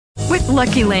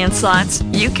Lucky Land Slots,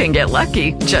 you can get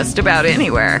lucky just about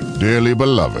anywhere. Dearly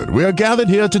beloved, we are gathered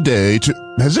here today to...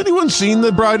 Has anyone seen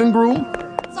the bride and groom?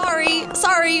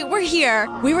 Sorry, we're here.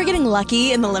 We were getting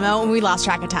lucky in the limo and we lost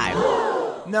track of time.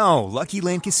 No, Lucky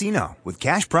Land Casino, with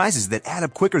cash prizes that add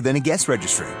up quicker than a guest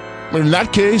registry. In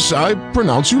that case, I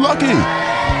pronounce you lucky.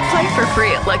 Play for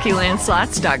free at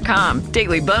LuckyLandSlots.com.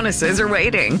 Daily bonuses are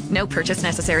waiting. No purchase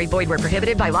necessary. Void where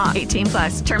prohibited by law.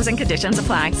 18+. Terms and conditions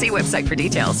apply. See website for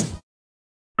details.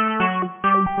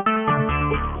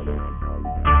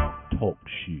 Talk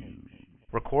shoes.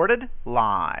 Recorded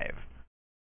live.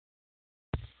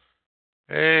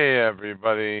 Hey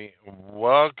everybody,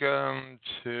 welcome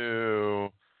to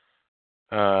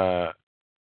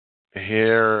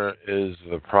Here is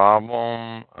the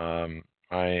Problem.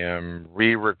 I am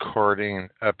re-recording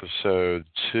episode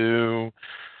 2.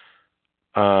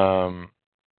 I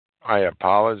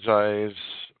apologize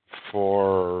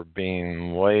for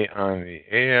being late on the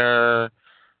air.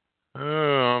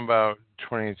 About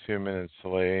 22 minutes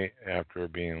late after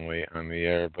being late on the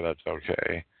air, but that's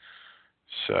okay.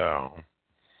 So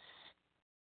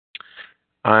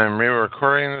I'm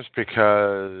re-recording this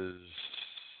because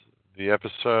the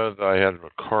episode that I had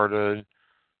recorded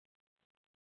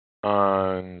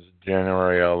on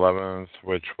January 11th,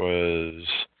 which was,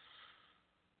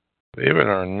 believe it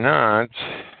or not,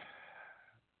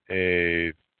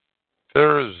 a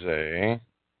Thursday,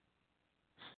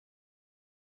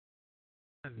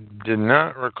 did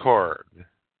not record.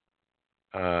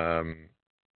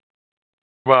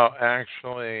 Well,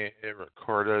 actually, it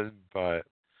recorded, but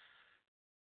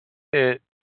it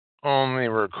only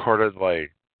recorded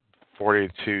like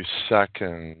 42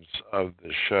 seconds of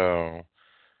the show,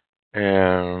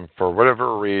 and for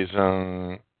whatever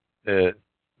reason,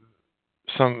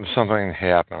 something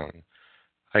happened.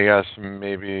 I guess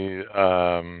maybe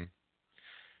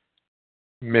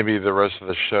the rest of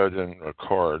the show didn't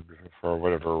record for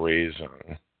whatever reason.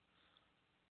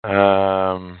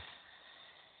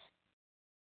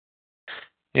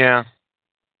 Yeah,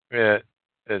 it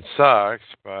sucks,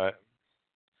 but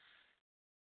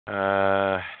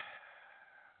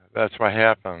that's what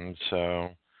happened. So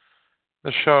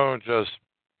the show just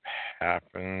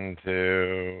happened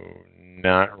to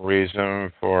not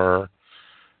reason for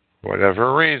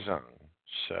whatever reason.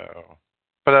 So,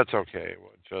 but that's okay.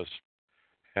 We'll just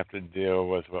have to deal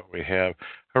with what we have.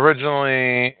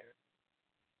 Originally,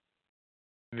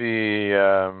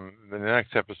 the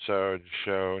next episode,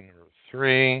 show number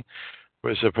 3,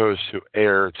 was supposed to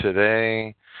air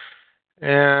today,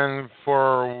 and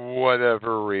for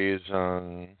whatever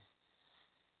reason,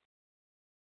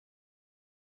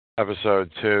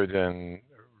 episode 2 didn't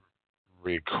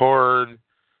record,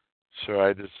 so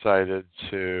I decided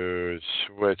to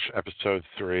switch episode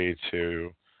 3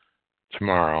 to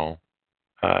tomorrow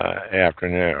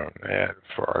afternoon at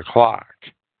 4 o'clock.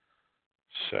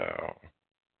 So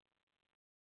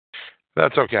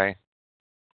that's okay.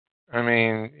 I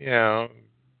mean,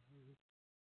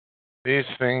 these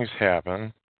things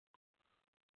happen,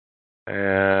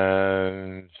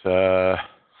 and well,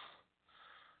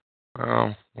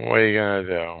 what are you gonna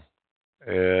do?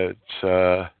 It's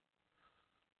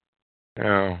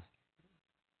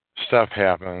stuff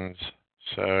happens,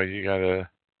 so you gotta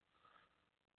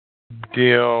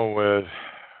deal with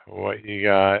what you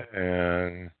got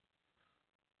and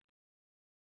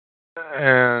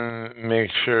make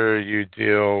sure you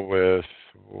deal with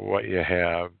what you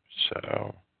have.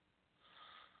 So,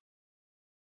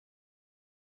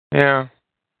 yeah,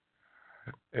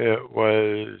 it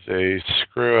was a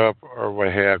screw up or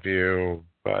what have you,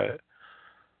 but,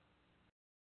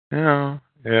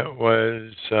 it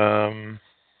was,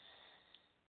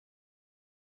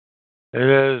 it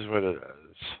is what it is.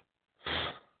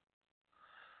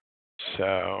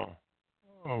 So,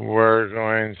 we're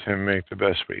going to make the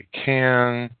best we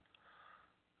can,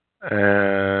 and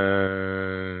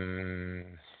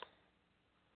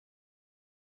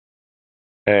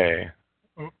hey,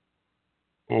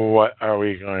 what are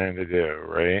we going to do,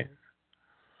 right?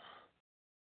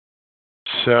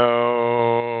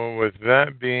 So, with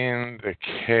that being the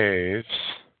case,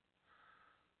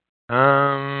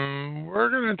 we're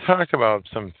going to talk about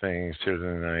some things here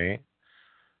tonight.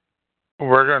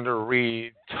 We're going to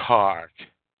re-talk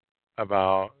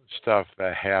about stuff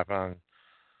that happened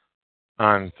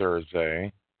on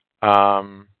Thursday.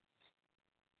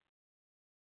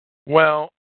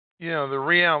 Well, the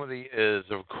reality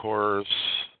is, of course,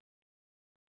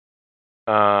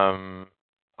 a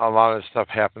lot of stuff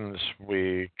happened this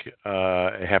week.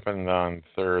 It happened on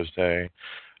Thursday.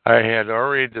 I had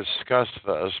already discussed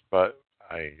this, but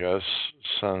I guess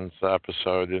since the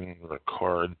episode didn't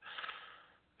record,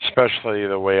 especially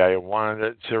the way I wanted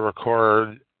it to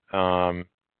record. I'm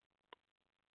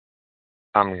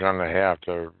going to have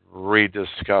to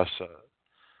rediscuss it.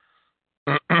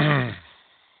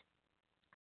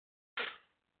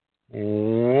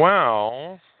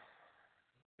 Well,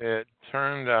 it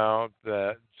turned out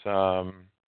that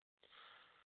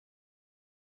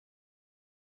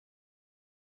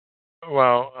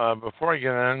before I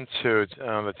get into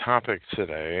the topic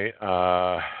today,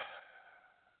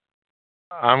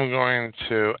 I'm going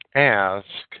to ask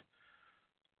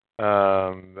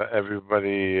that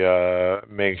everybody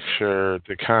make sure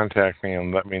to contact me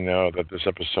and let me know that this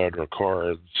episode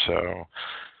records. So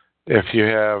if you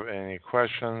have any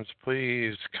questions,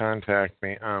 please contact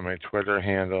me on my Twitter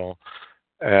handle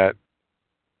at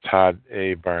Todd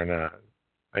A. Barnett.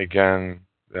 Again,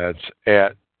 that's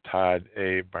at Todd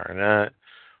A. Barnett,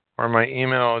 or my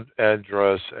email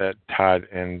address at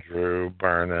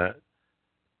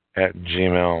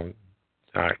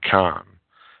toddandrewbarnett@gmail.com.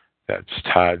 That's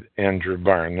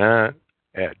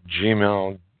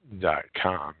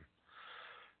toddandrewbarnett@gmail.com.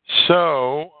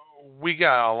 So we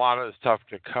got a lot of stuff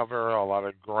to cover, a lot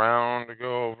of ground to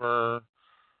go over.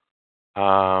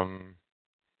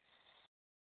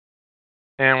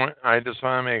 And I just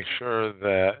want to make sure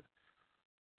that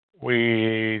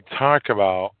we talk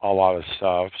about a lot of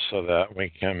stuff so that we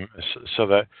can, so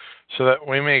that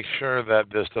we make sure that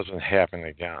this doesn't happen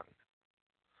again.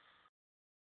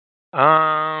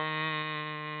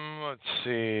 Let's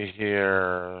see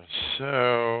here.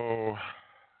 So,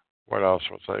 what else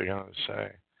was I going to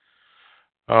say?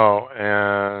 Oh,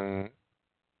 and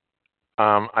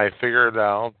I figured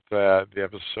out that the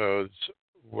episodes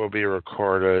will be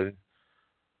recorded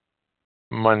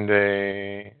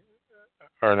Monday,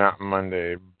 or not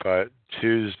Monday, but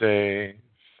Tuesday,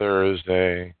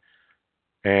 Thursday,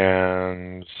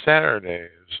 and Saturdays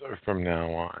from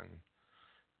now on.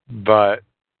 But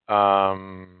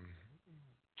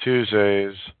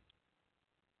Tuesdays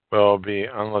will be,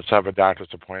 unless I have a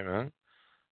doctor's appointment,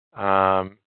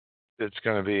 it's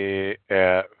going to be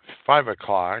at 5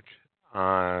 o'clock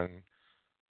on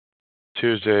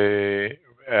Tuesday,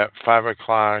 at 5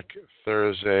 o'clock,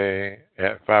 Thursday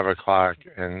at 5 o'clock,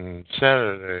 and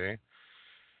Saturday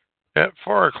at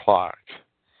 4 o'clock.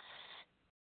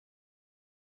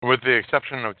 With the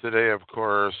exception of today, of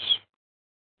course,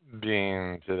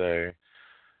 being today.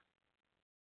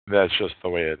 That's just the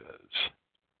way it is.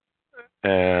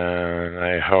 And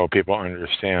I hope people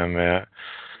understand that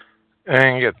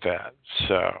and get that.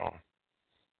 So,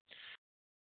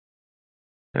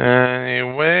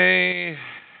 anyway,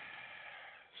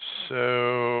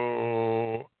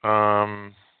 so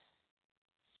I'm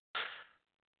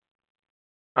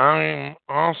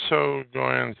also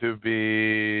going to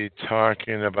be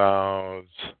talking about,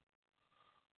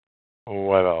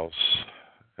 what else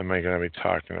am I going to be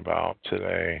talking about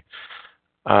today?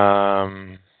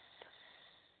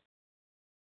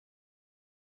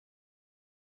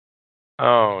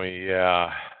 Oh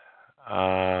yeah.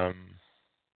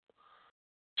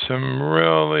 Some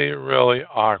really, really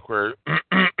awkward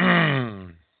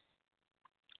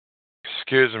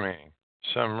excuse me.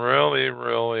 Some really,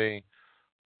 really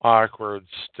awkward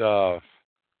stuff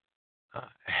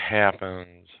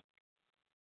happens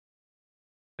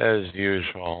as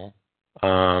usual.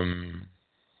 On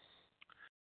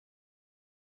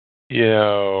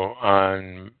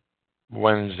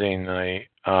Wednesday night,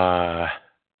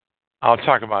 I'll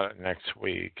talk about it next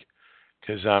week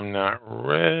because I'm not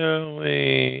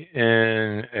really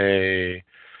in a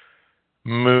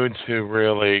mood to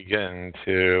really get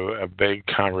into a big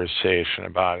conversation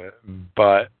about it.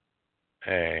 But,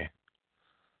 hey,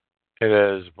 it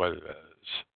is what it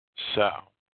is. So,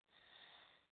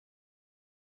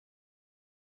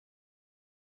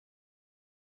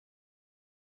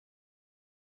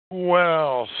 what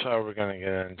else are we going to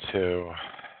get into?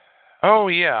 Oh,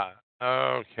 yeah.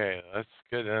 Okay, let's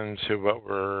get into what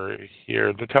we're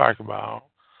here to talk about.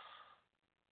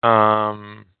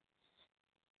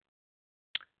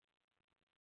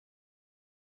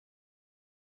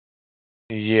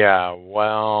 Yeah,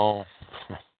 well,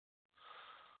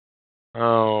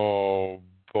 oh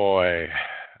boy.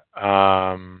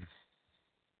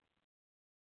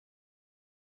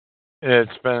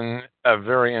 It's been a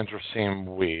very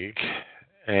interesting week,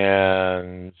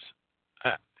 and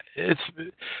it's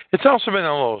also been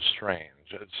a little strange.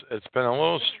 It's been a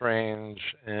little strange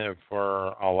for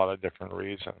a lot of different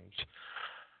reasons.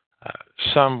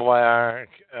 Some black.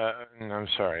 I'm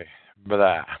sorry,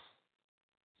 blah.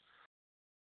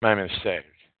 My mistake.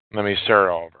 Let me start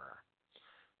over.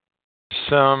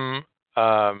 Some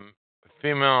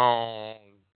female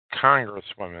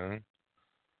congresswomen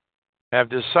have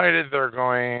decided they're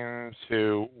going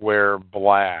to wear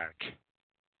black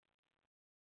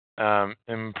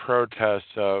in protest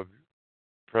of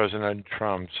President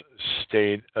Trump's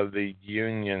State of the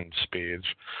Union speech,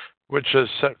 which is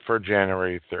set for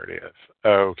January 30th.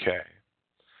 Okay.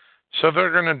 So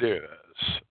they're going to do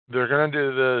this. They're going to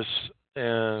do this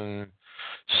in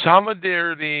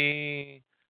solidarity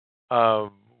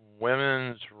of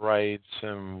women's rights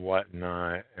and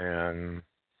whatnot, and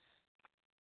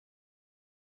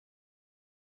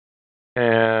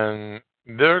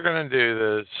they're going to do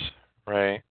this,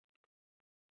 right?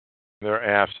 They're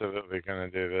absolutely going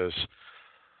to do this.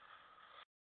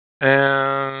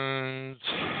 And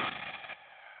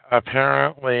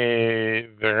apparently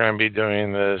they're going to be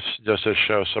doing this just to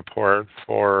show support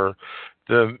for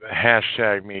the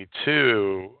hashtag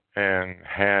 #MeToo and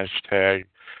hashtag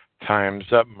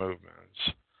Time's Up movements.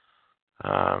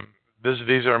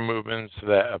 These are movements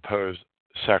that oppose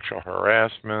sexual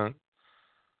harassment.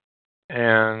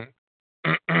 And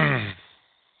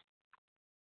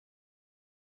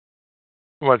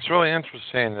what's really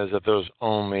interesting is that there's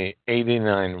only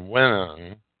 89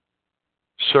 women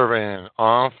serving in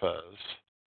office.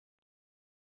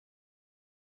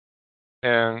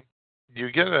 And you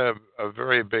get a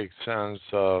very big sense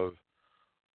of,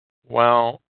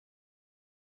 well,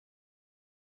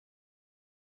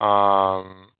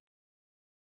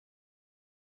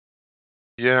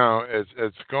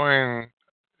 it's going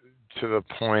to the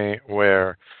point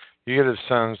where you get a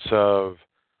sense of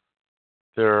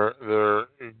they're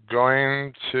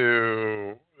going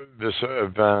to this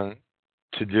event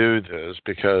to do this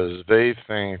because they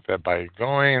think that by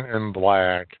going in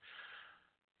black,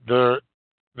 they're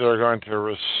going to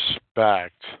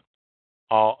respect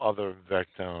all other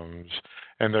victims,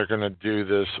 and they're going to do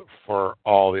this for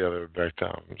all the other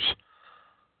victims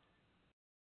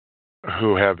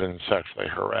who have been sexually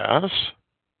harassed,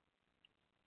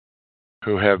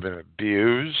 who have been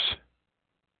abused,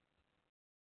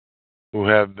 who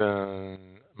have been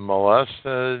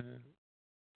molested,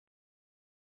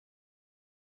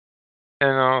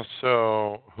 and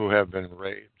also who have been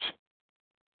raped.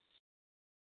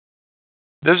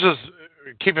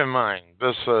 Keep in mind,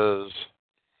 this is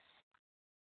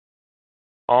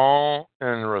all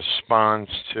in response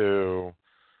to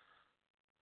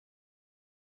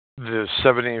the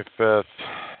 75th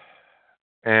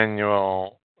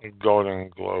annual Golden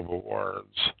Globe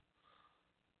Awards.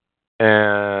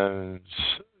 And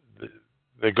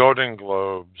the Golden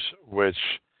Globes, which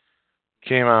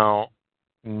came out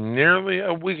nearly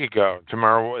a week ago.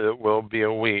 Tomorrow it will be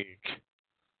a week.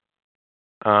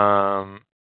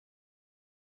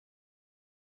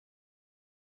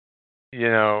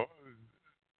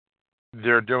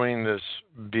 They're doing this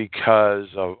because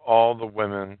of all the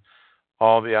women,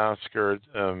 all the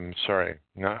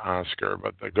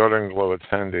but the Golden Globe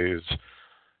attendees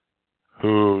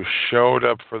who showed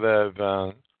up for that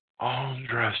event all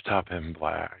dressed up in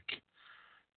black.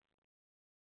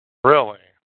 Really?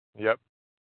 Yep.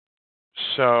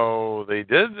 So they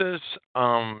did this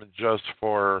just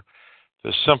for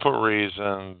the simple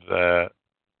reason that,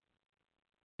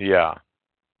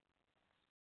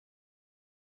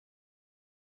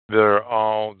 they're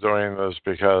all doing this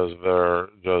because they're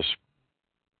just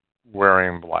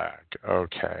wearing black.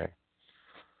 Okay.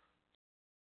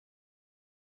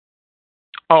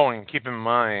 Oh, and keep in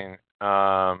mind,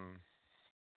 Ewan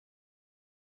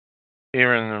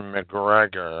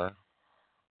McGregor,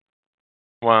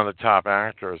 one of the top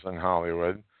actors in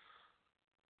Hollywood,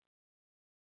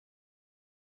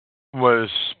 was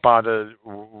spotted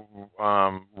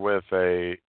with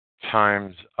a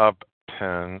Time's Up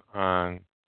pin on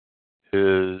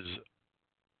his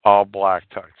all-black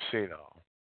tuxedo.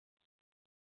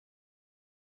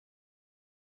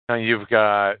 Now you've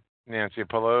got Nancy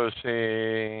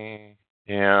Pelosi,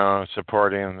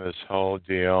 supporting this whole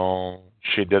deal.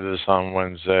 She did this on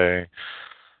Wednesday.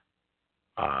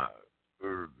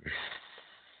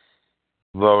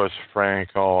 Lois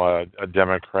Frankel, a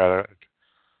Democratic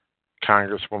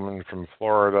congresswoman from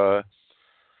Florida,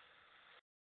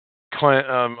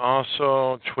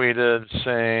 also tweeted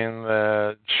saying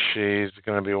that she's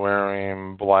going to be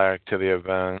wearing black to the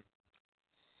event.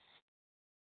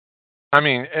 I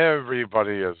mean,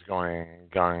 everybody is going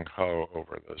gung-ho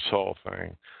over this whole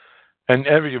thing. And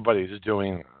everybody's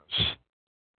doing this.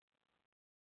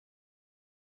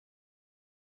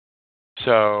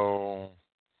 So,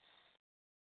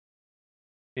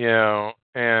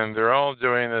 and they're all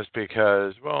doing this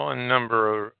because, well, a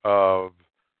number of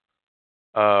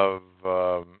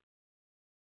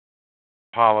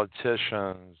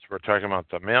politicians, we're talking about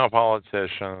the male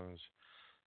politicians,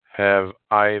 have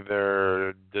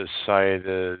either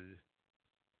decided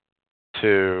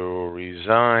to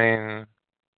resign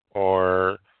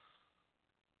or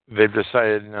they've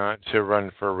decided not to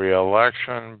run for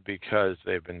re-election because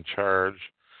they've been charged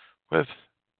with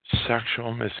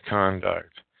sexual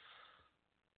misconduct.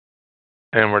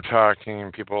 And we're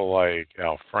talking people like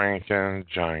Al Franken,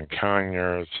 John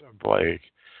Conyers, Blake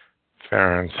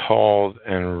Farenthold,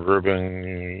 and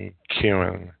Ruben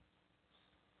Kewen.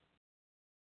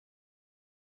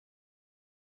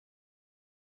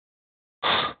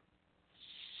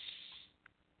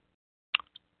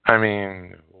 I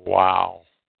mean, wow.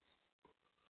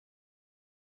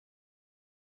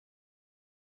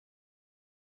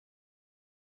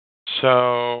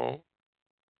 So,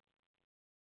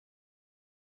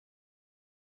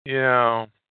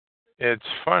 it's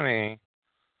funny.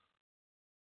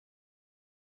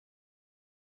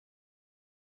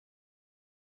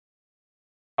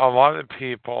 A lot of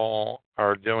people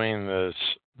are doing this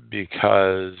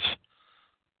because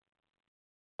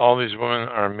all these women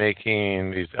are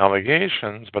making these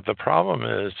allegations, but the problem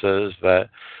is that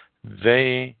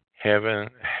they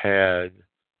haven't had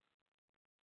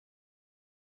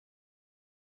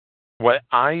what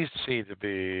I see to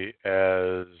be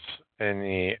as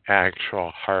any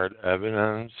actual hard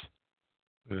evidence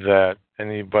that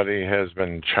anybody has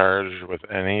been charged with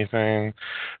anything,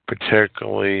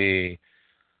 particularly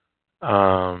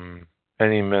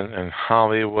any men in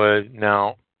Hollywood.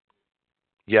 Now,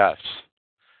 yes,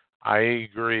 I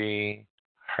agree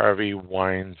Harvey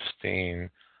Weinstein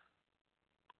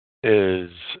is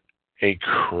a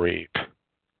creep.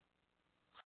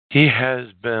 He has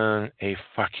been a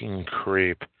fucking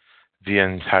creep the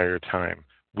entire time.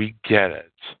 We get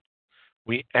it.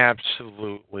 We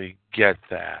absolutely get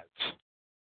that.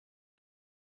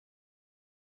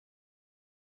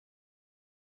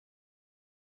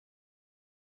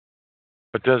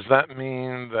 But does that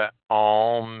mean that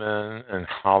all men in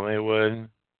Hollywood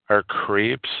are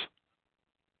creeps?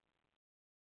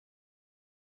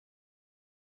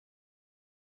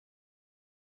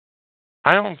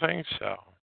 I don't think so.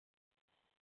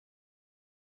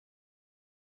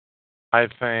 I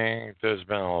think there's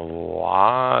been a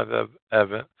lot of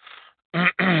evidence.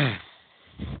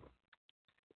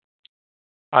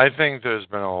 I think there's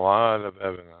been a lot of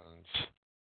evidence.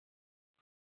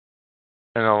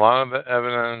 And a lot of the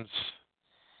evidence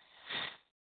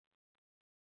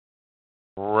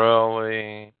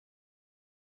really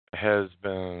has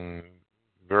been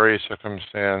very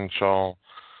circumstantial,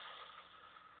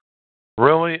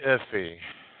 really iffy.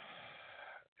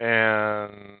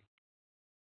 And,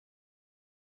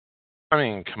 I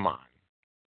mean, come on.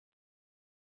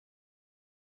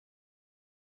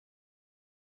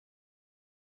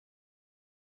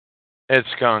 It's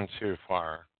gone too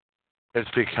far. It's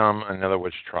become another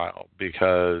witch trial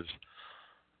because,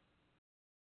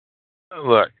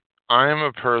 look, I'm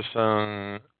a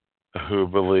person who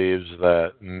believes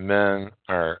that men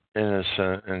are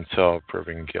innocent until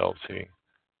proven guilty.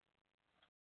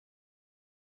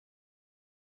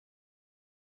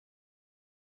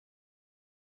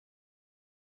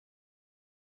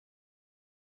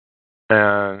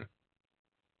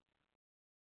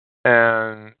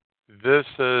 And this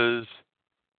is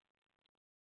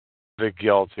the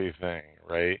guilty thing,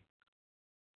 right?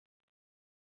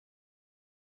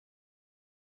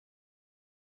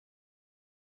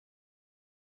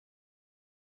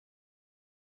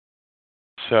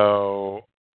 So,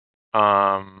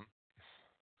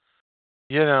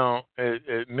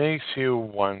 it makes you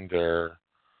wonder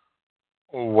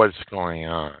what's going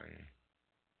on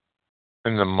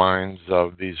in the minds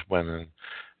of these women.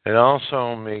 It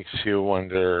also makes you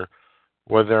wonder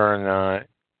whether or not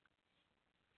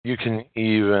you can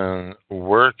even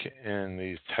work in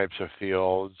these types of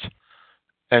fields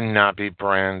and not be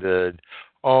branded,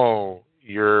 oh,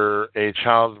 you're a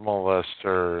child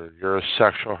molester, you're a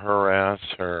sexual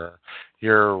harasser,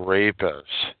 you're a rapist.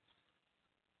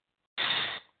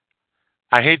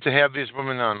 I hate to have these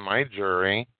women on my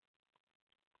jury.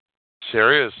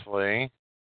 Seriously.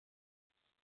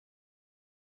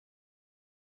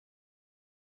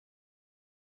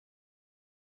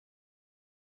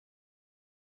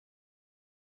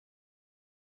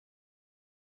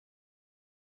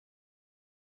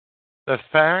 The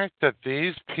fact that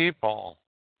these people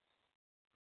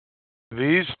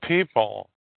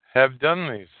have done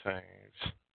these things.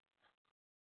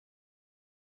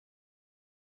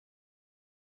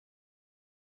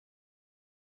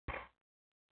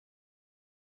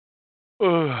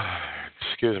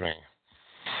 Excuse me.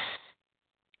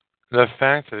 The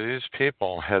fact that these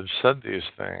people have said these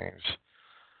things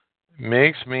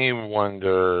makes me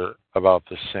wonder about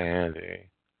the sanity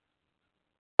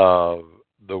of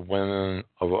the women,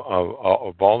 of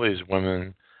all these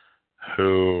women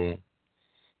who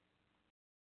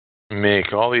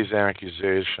make all these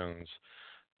accusations,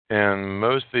 and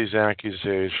most of these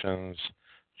accusations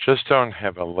just don't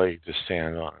have a leg to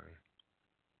stand on.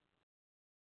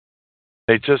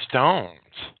 They just don't.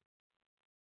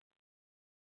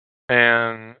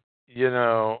 And,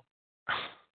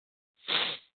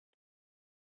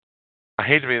 I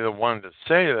hate to be the one to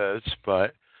say this,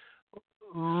 but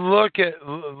look at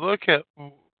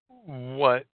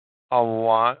what a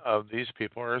lot of these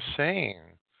people are saying.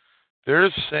 They're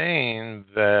saying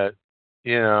that,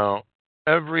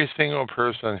 every single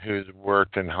person who's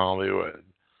worked in Hollywood,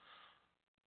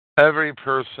 every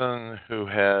person who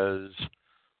has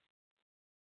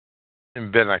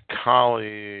been a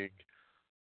colleague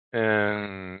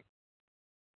in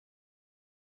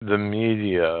the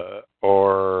media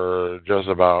or just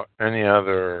about any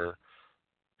other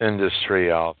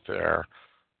industry out there,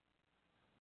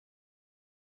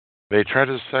 they try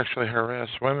to sexually harass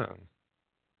women.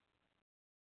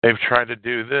 They've tried to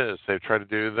do this. They've tried to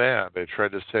do that. They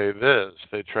tried to say this.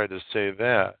 They tried to say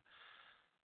that.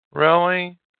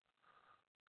 Really?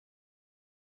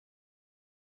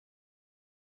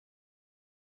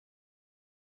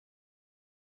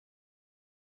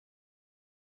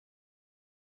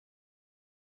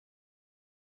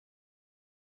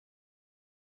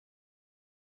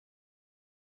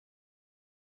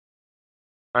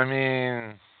 I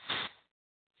mean,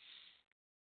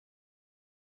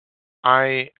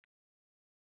 I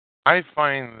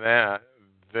find that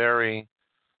very,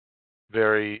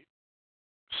 very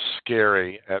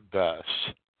scary at best.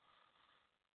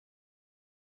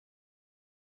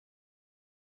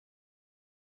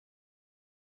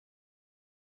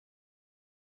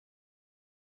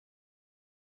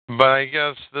 But I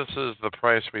guess this is the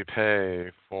price we pay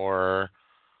for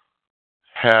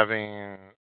having,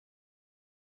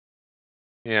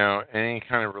 any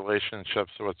kind of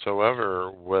relationships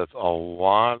whatsoever with a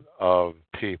lot of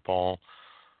people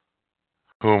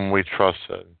whom we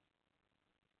trusted.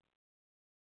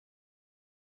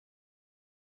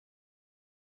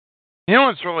 You know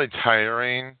what's really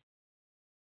tiring?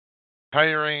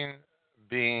 Tiring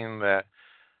being that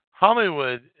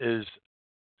Hollywood is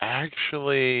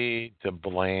actually to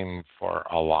blame for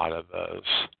a lot of this.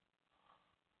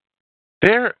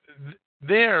 They're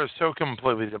they are so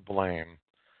completely to blame.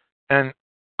 And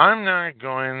I'm not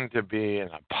going to be an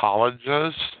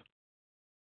apologist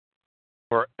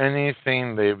for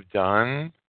anything they've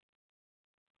done.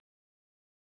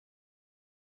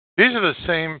 These are the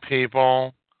same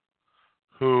people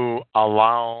who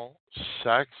allow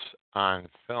sex on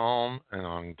film and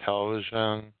on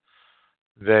television.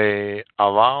 They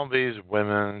allow these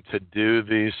women to do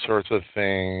these sorts of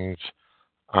things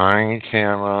on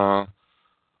camera.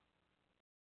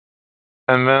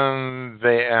 And then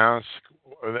they ask,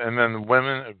 and then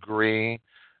women agree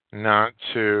not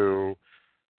to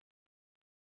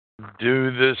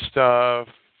do this stuff.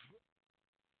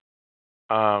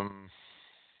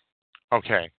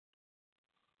 Okay,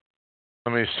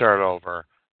 let me start over.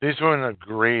 These women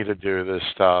agree to do this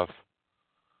stuff.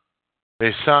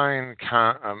 They sign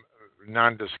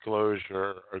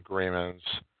non-disclosure agreements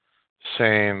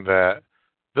saying that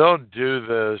they'll do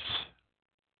this,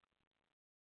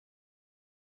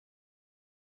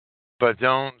 but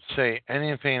don't say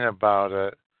anything about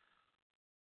it.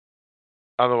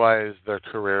 Otherwise, their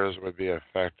careers would be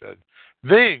affected.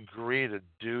 They agree to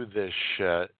do this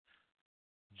shit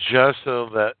just so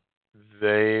that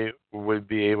they would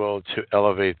be able to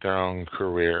elevate their own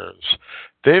careers.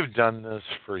 They've done this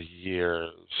for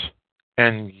years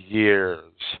and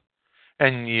years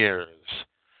and years.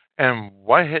 And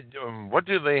what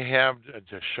do they have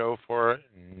to show for it?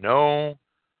 No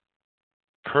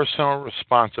personal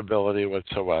responsibility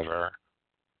whatsoever.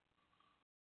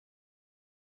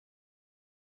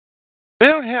 They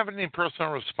don't have any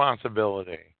personal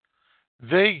responsibility.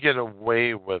 They get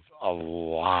away with a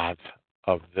lot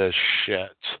of this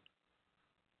shit.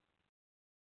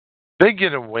 They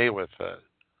get away with it.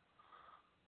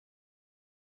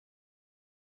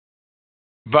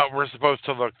 But we're supposed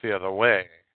to look the other way.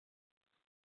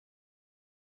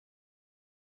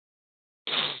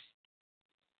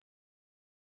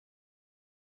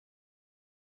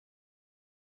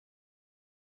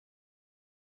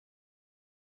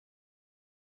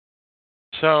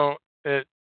 So it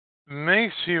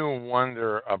makes you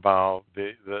wonder about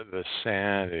the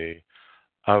sanity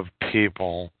of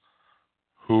people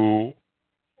who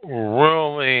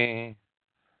really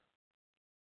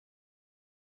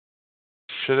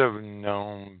should have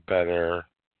known better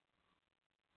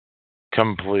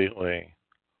completely.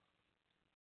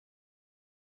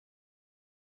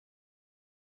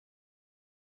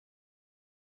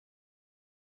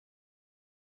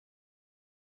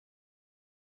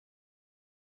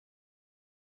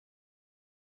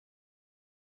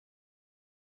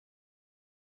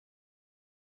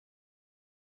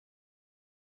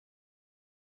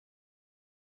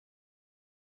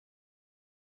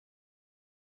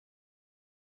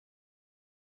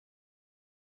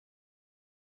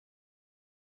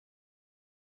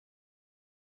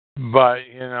 But,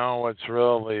 what's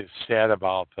really sad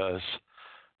about this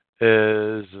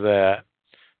is that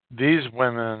these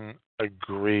women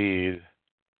agreed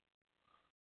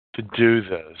to do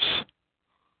this.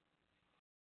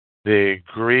 They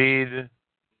agreed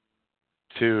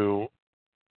to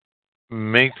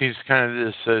make these kind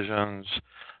of decisions.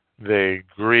 They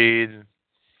agreed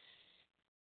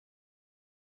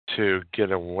to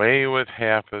get away with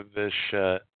half of this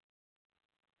shit.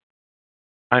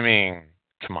 I mean,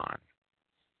 come on.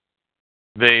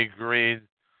 They agreed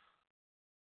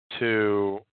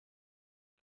to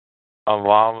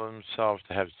allow themselves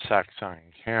to have sex on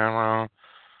camera,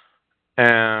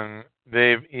 and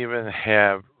they've even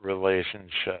have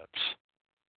relationships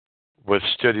with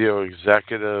studio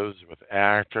executives, with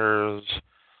actors,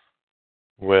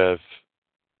 with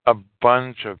a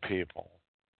bunch of people.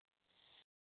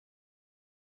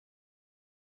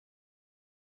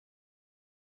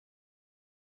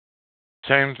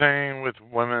 Same thing with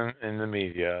women in the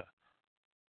media.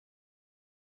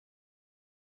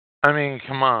 I mean,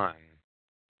 come on.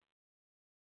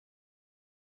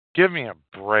 Give me a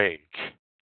break.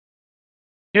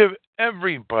 Give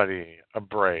everybody a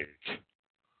break.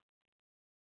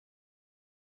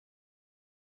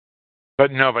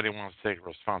 But nobody wants to take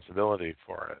responsibility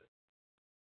for it.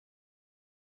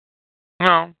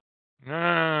 No.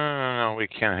 No. We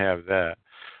can't have that.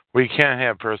 We can't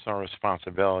have personal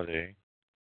responsibility.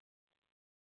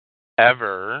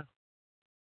 Ever.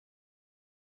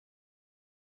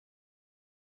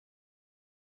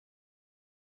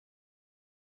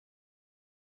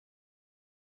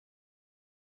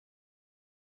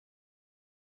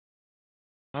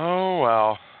 Oh,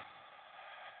 well.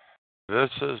 This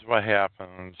is what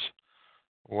happens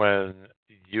when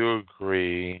you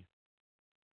agree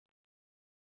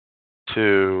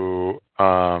to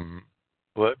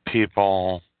let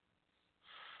people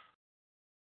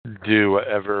do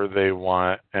whatever they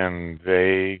want and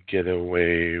they get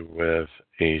away with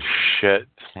a shit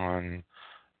ton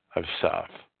of stuff.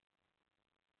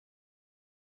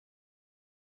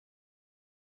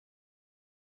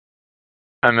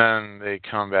 And then they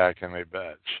come back and they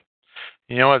bitch.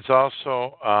 It's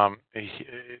also,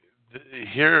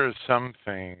 here are some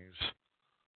things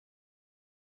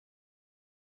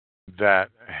that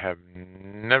have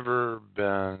never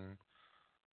been,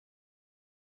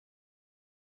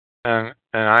 and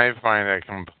I find it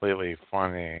completely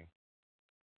funny.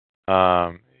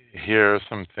 Here are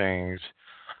some things.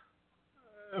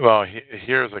 Well,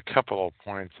 here's a couple of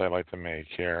points I'd like to make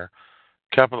here.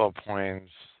 Couple of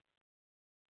points.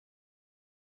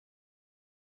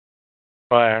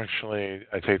 Well, actually,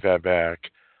 I take that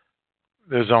back.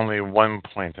 There's only one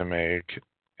point to make,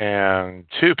 and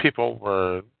two people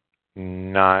were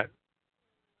not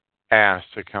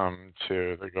asked to come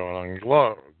to the Golden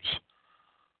Globes.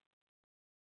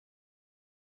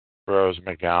 Rose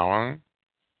McGowan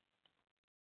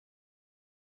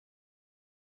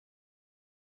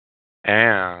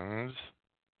and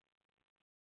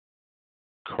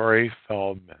Corey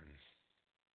Feldman.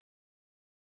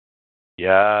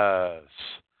 Yes,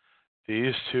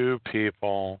 these two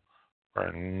people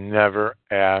were never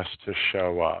asked to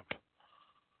show up.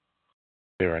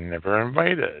 They were never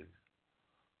invited.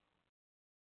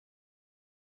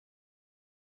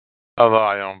 Although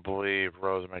I don't believe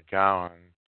Rose McGowan,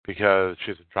 because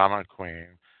she's a drama queen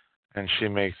and she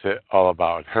makes it all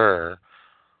about her.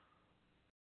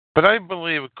 But I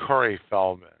believe Corey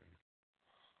Feldman,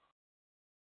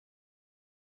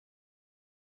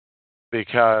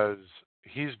 because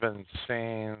he's been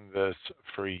saying this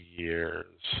for years.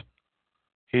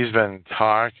 He's been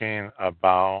talking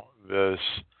about this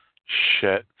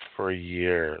shit for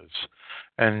years.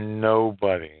 And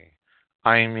nobody,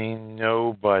 I mean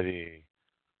nobody,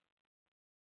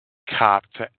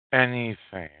 copped to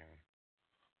anything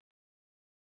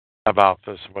about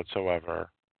this whatsoever.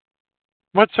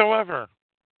 Whatsoever.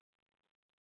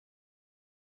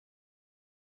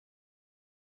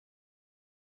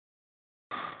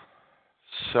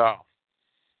 So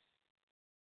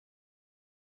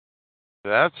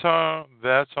that's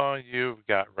all you've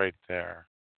got right there.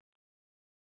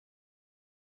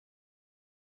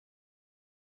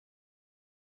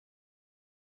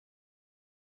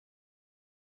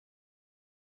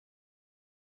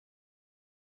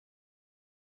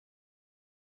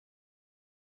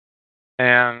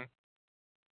 And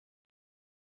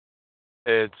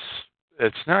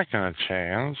it's not going to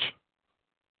change.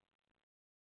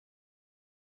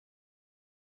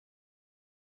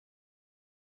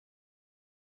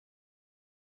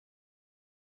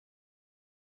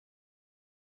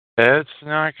 It's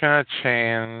not going to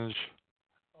change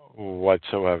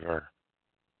whatsoever.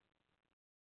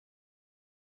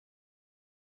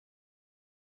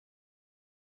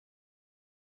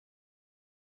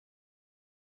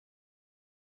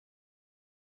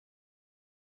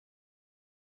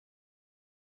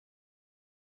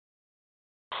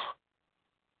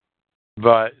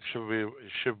 But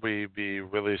should we be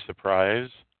really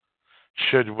surprised?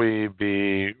 Should we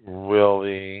be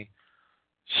really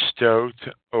stoked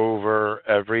over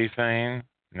everything?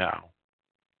 No.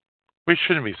 We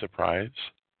shouldn't be surprised.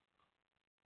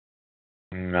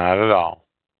 Not at all.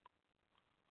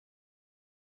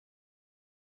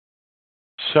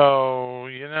 So,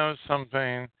 you know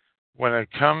something? When it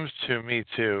comes to Me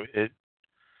Too,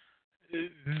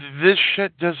 this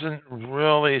shit doesn't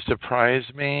really surprise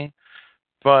me,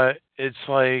 but it's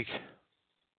like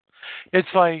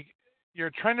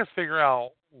you're trying to figure out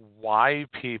why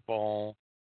people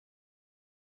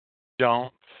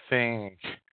don't think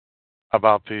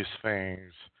about these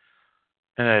things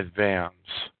in advance.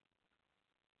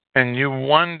 And you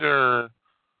wonder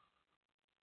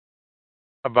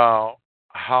about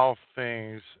how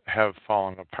things have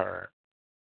fallen apart.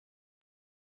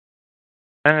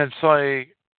 And it's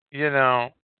like, you know,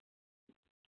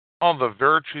 all the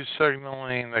virtue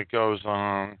signaling that goes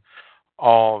on,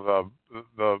 all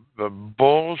the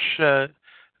bullshit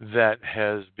that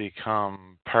has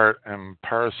become part and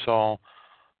parcel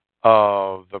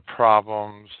of the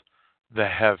problems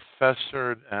that have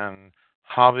festered in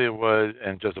Hollywood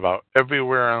and just about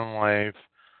everywhere in life.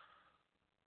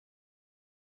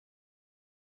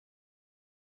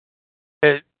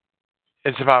 It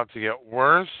it's about to get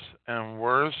worse and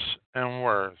worse and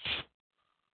worse.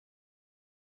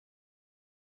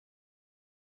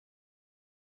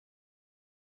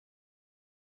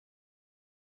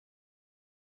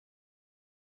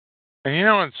 And you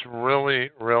know what's really,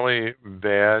 really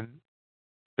bad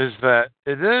is that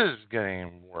it is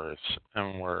getting worse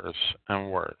and worse and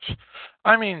worse.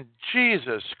 I mean,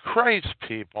 Jesus Christ,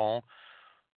 people,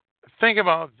 think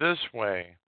about it this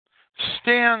way.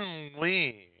 Stan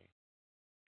Lee,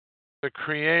 the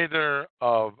creator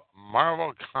of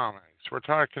Marvel Comics, we're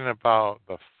talking about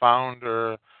the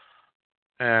founder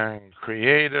and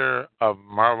creator of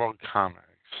Marvel Comics,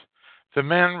 the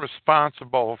man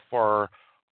responsible for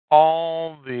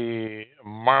all the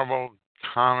Marvel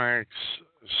Comics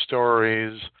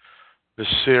stories, the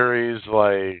series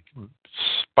like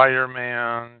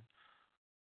Spider-Man,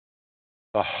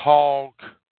 the Hulk,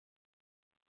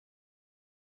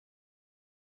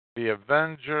 the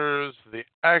Avengers, the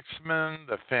X-Men,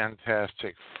 the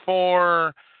Fantastic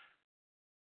Four.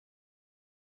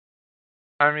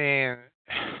 I mean,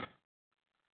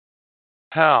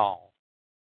 hell.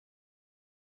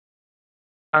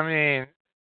 I mean,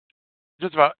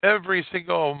 just about every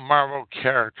single Marvel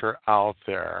character out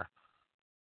there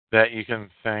that you can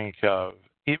think of.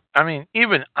 I mean,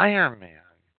 even Iron Man.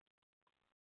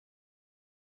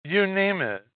 You name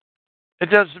it. It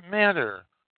doesn't matter.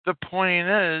 The point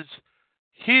is,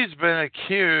 he's been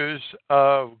accused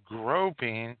of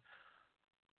groping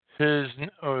his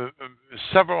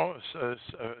several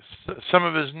some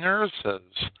of his nurses,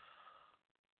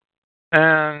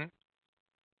 and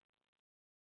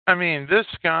I mean, this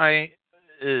guy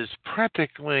is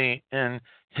practically in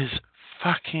his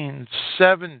fucking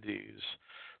 70s,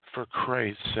 for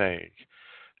Christ's sake.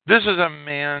 This is a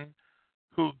man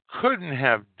who couldn't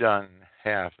have done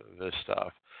half of this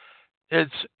stuff.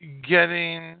 It's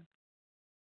getting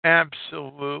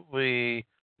absolutely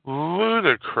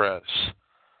ludicrous.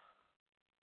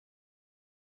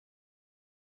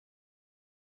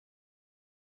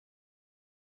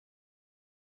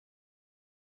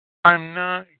 I'm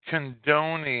not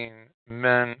condoning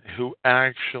men who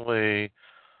actually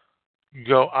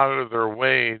go out of their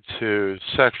way to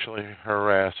sexually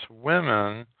harass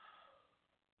women,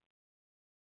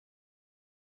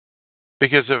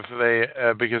 because if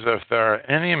there are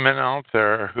any men out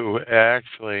there who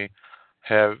actually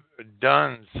have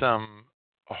done some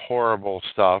horrible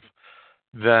stuff,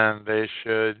 then they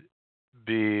should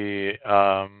be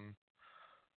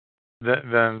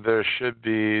then there should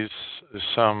be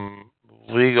some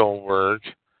legal work.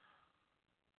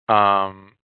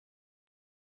 Um,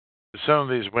 some of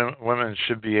these women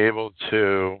should be able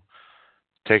to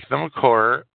take them to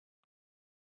court.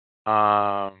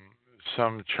 Um,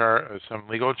 some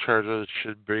legal charges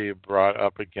should be brought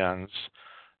up against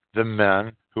the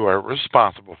men who are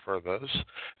responsible for this.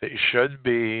 They should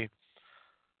be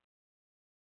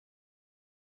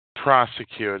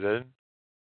prosecuted,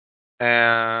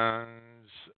 and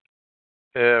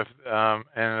if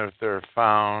they're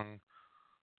found,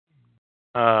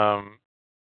 and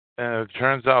it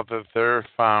turns out that they're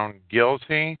found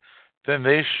guilty, then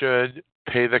they should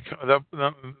pay the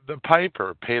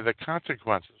piper, pay the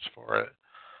consequences for it.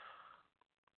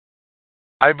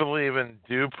 I believe in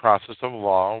due process of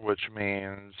law, which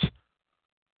means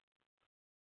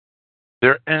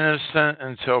they're innocent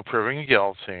until proven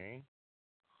guilty.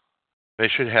 They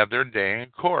should have their day in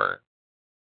court.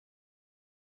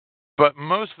 But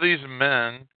most of these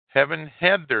men haven't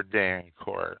had their day in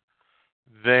court.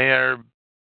 They are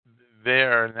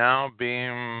now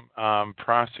being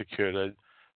prosecuted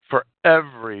for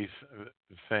everything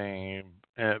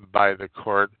by the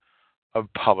court of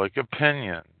public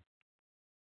opinion.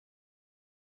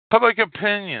 Public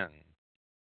opinion.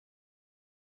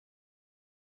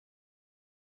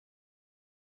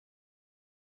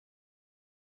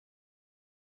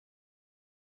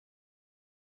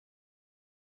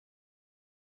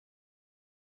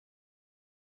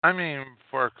 I mean,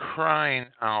 for crying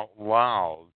out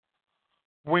loud,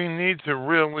 we need to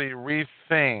really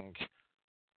rethink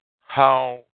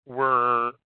how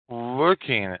we're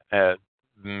looking at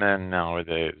men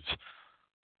nowadays.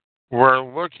 We're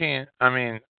looking, I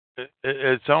mean,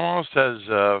 it's almost as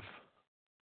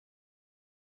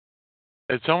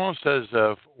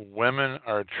if women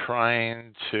are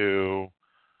trying to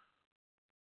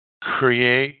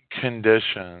create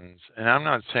conditions, and I'm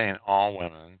not saying all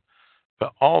women,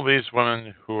 but all these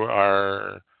women who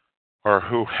are or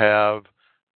who have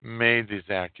made these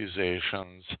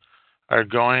accusations are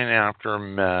going after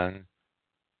men.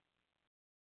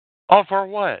 All for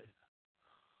what?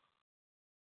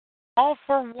 All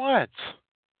for what?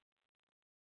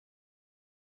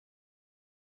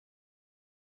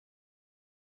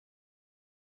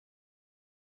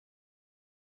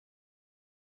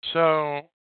 So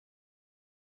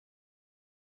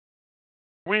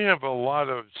we have a lot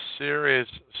of serious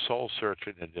soul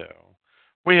searching to do.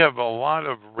 We have a lot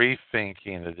of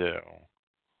rethinking to do.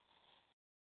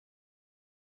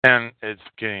 And it's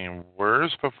getting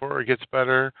worse before it gets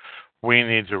better. We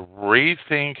need to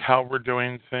rethink how we're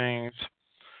doing things.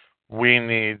 We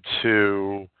need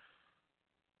to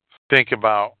think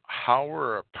about how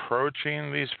we're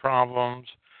approaching these problems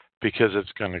because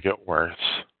it's going to get worse.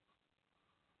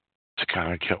 It's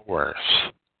going to get worse.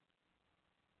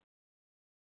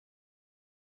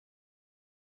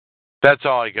 That's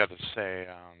all I got to say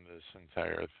on this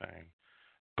entire thing.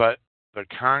 But the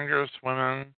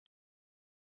congresswomen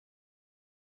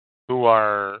who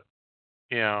are,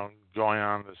 going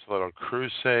on this little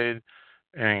crusade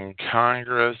in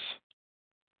Congress,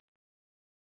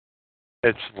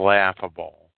 it's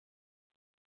laughable.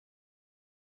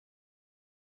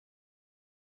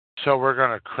 So we're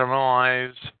going to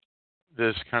criminalize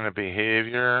this kind of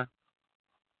behavior.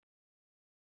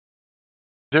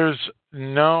 There's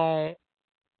no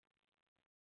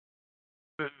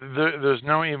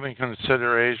even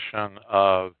consideration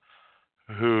of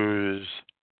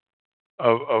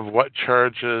what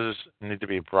charges need to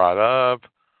be brought up.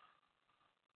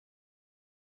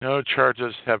 No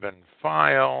charges have been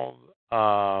filed.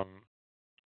 I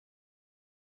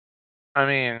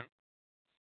mean,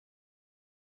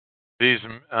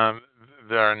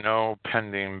 there are no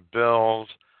pending bills.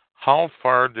 How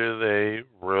far do they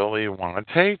really want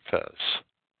to take this?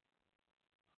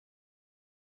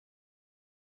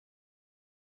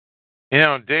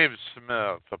 Dave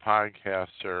Smith, the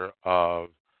podcaster of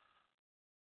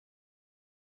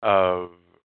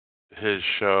his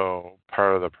show,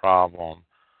 Part of the Problem,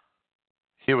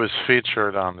 he was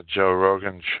featured on the Joe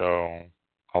Rogan show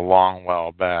a long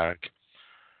while back,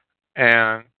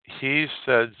 and he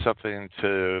said something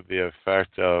to the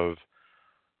effect of,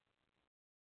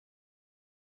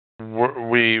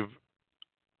 we've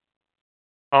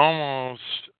almost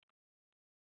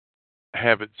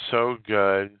have it so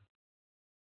good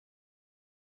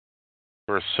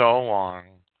for so long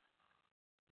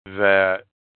that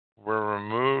we're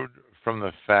removed from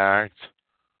the fact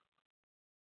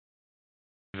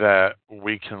that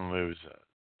we can lose it.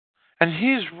 And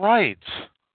he's right.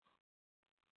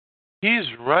 He's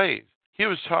right. He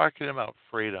was talking about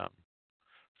freedom.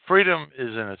 Freedom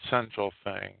is an essential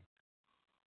thing.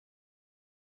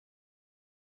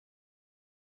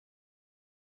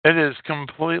 It is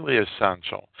completely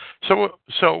essential. So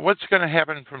what's going to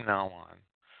happen from now on?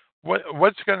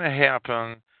 What's going to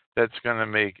happen that's going to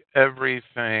make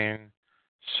everything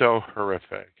so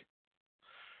horrific?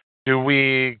 Do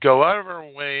we go out of our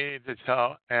way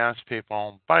to ask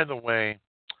people, by the way,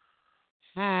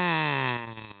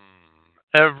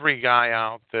 every guy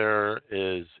out there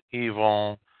is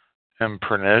evil and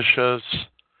pernicious?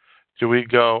 Do we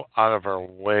go out of our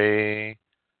way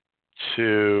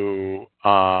to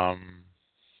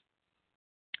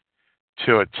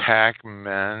attack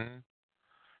men?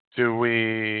 Do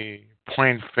we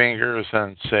point fingers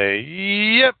and say,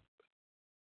 "Yep"?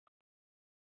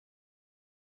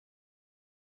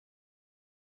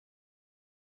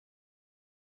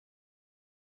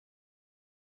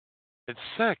 It's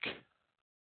sick.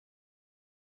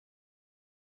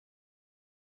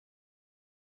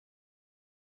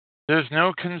 There's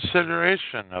no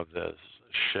consideration of this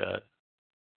shit.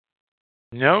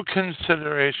 No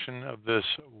consideration of this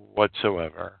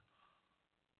whatsoever.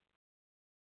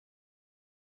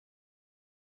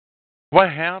 What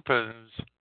happens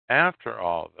after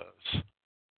all this?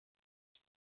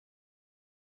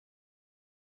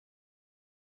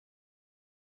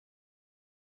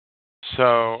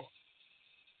 So,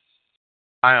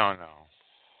 I don't know.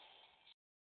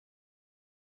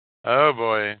 Oh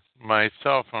boy, my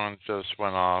cell phone just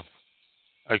went off.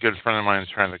 A good friend of mine is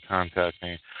trying to contact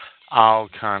me. I'll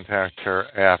contact her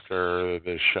after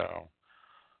the show.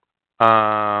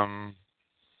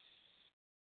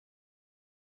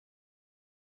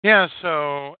 Yeah,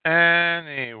 so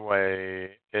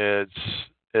anyway, it's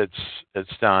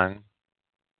done.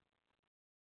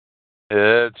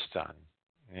 It's done.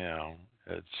 You know,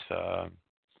 it's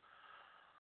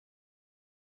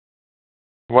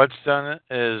what's done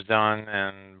is done,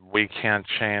 and we can't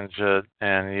change it.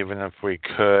 And even if we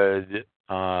could,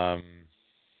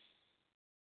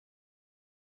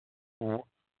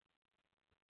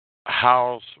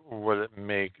 how would it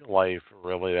make life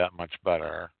really that much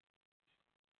better?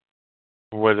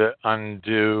 Would it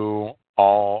undo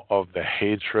all of the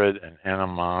hatred and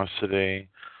animosity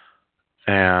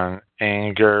and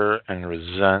anger and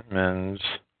resentments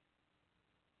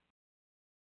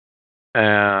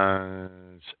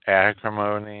and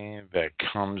acrimony that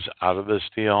comes out of this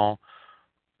deal?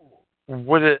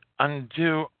 Would it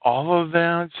undo all of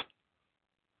that?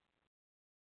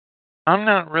 I'm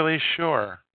not really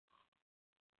sure.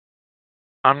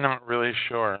 I'm not really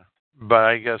sure. But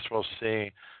I guess we'll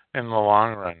see in the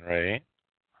long run, right?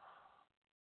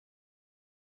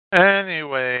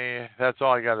 Anyway, that's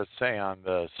all I got to say on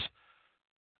this.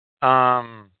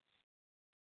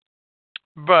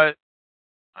 But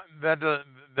that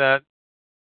that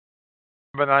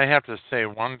but I have to say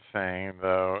one thing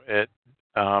though.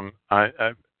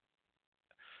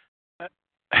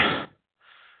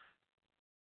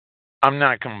 I'm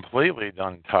not completely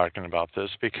done talking about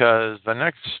this because the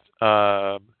next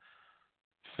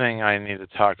thing I need to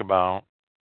talk about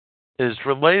is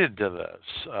related to this.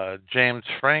 James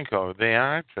Franco, the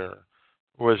actor,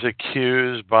 was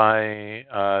accused by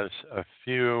a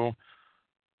few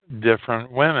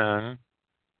different women,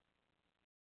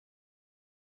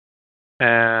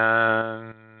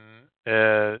 and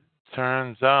it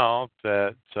turns out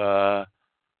that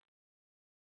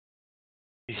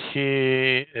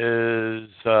he is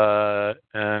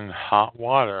in hot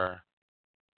water.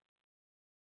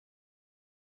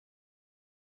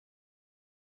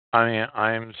 I mean,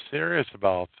 I'm serious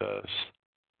about this.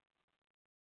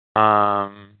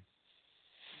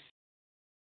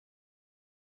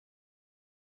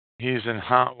 He's in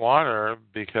hot water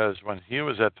because when he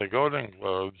was at the Golden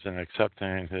Globes and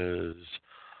accepting his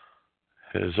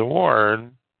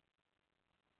award,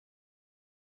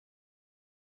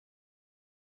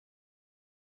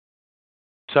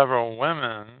 several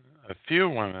women, a few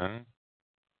women,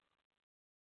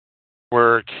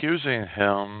 were accusing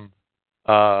him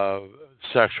of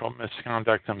sexual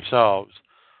misconduct themselves.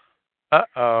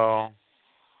 Uh-oh.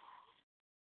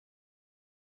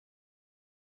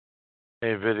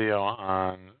 A video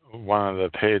on one of the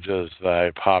pages that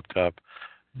I popped up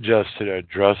just to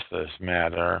address this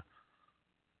matter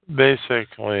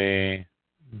basically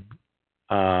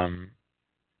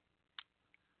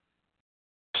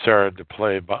started to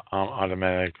play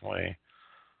automatically.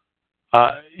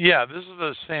 Yeah, this is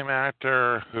the same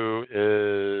actor who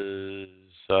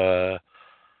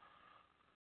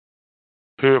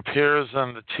appears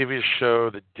on the TV show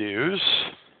The Deuce.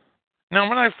 Now,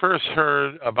 when I first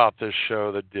heard about this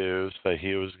show, The Deuce, that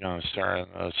he was going to star in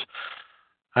this,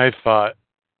 I thought,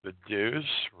 The Deuce?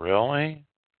 Really?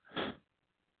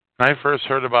 When I first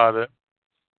heard about it,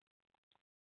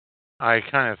 I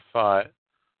kind of thought,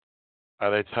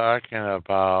 are they talking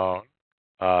about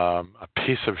a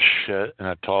piece of shit in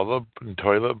a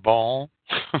toilet bowl?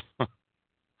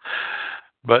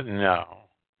 But no.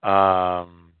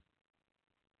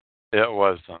 it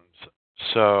wasn't.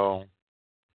 So,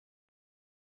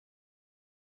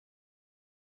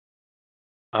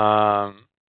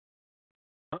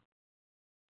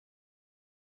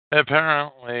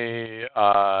 apparently,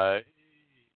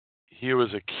 he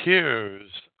was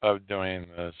accused of doing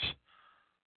this.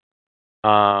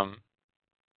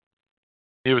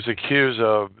 He was accused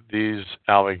of these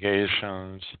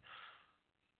allegations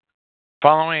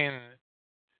following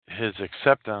his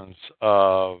acceptance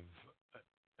of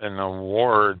an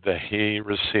award that he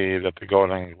received at the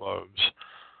Golden Globes.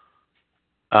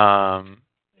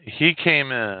 He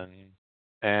came in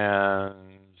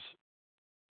and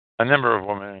a number of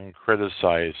women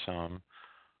criticized him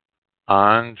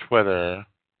on Twitter,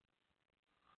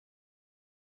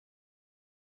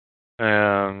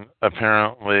 and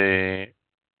apparently,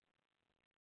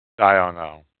 I don't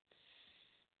know.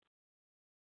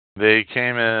 They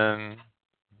came in,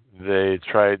 they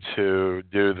tried to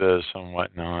do this and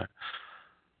whatnot.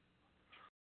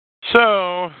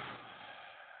 So,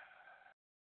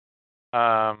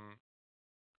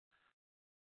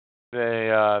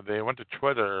 they went to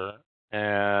Twitter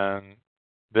and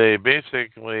they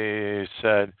basically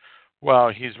said, "Well,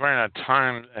 he's wearing a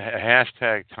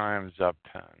hashtag Times Up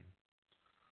pin.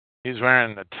 He's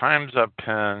wearing the Times Up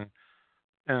pin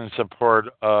in support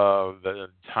of the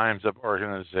Times Up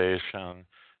organization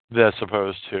that's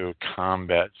supposed to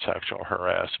combat sexual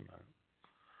harassment."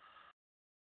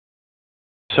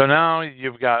 So now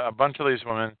you've got a bunch of these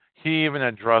women. He even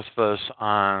addressed this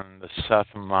on the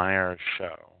Seth Meyers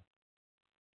show.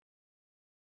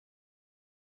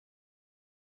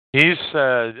 He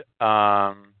said,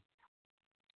 and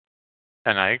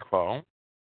I quote,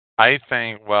 "I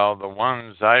think, well, the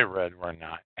ones I read were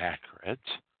not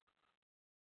accurate.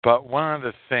 But one of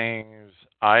the things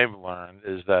I've learned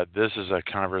is that this is a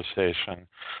conversation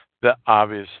that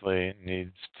obviously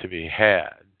needs to be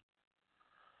had."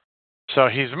 So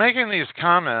he's making these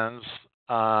comments,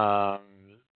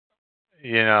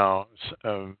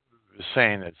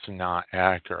 saying it's not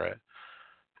accurate.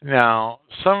 Now,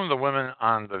 some of the women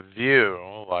on The View,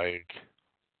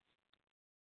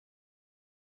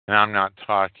 and I'm not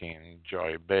talking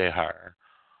Joy Behar,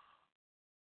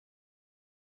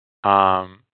 or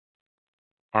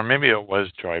maybe it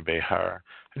was Joy Behar.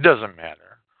 It doesn't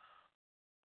matter.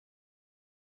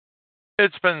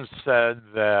 It's been said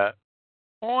that,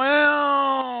 well,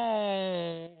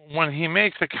 when he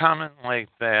makes a comment like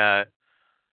that,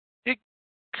 it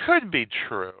could be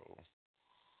true.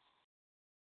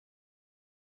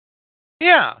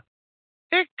 Yeah,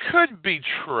 it could be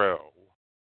true.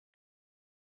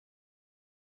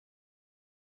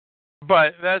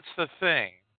 But that's the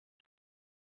thing.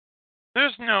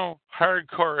 There's no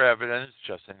hardcore evidence,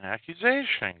 just an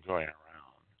accusation going around.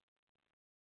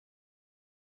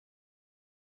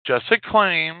 Just a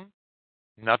claim,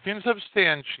 nothing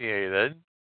substantiated.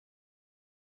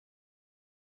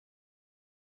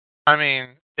 I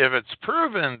mean, if it's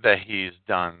proven that he's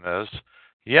done this,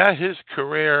 yeah, his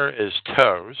career is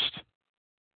toast.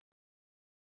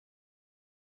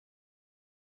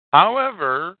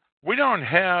 However, we don't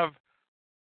have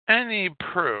any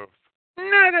proof,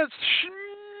 not a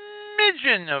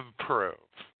smidgen of proof,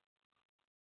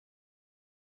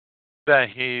 that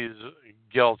he's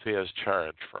guilty as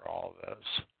charged for all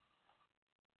this.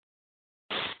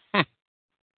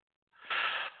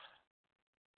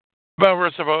 But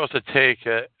we're supposed to take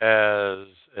it as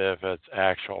if it's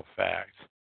actual fact.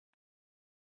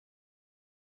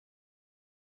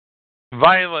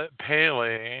 Violet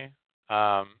Paley,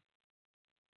 I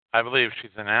believe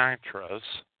she's an actress,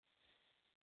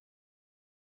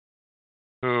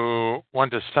 who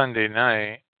went to Sunday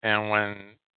night, and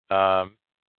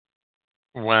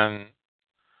when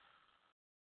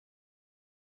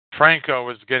Franco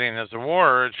was getting his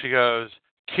award, she goes,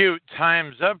 "Cute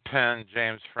Times Up pen,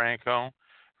 James Franco.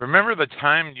 Remember the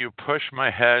time you pushed my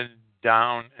head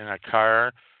down in a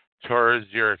car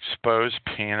towards your exposed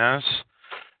penis?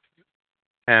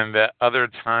 And that other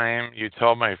time you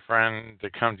told my friend to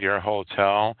come to your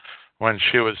hotel when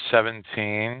she was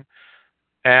 17,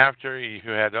 after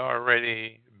you had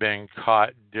already been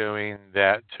caught doing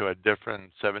that to a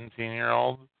different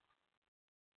 17-year-old?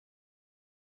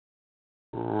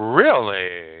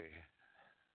 Really?"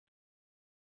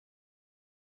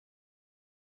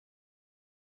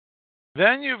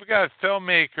 Then you've got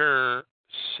filmmaker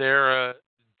Sarah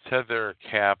Tether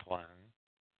Kaplan.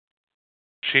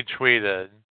 She tweeted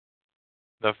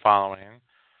the following: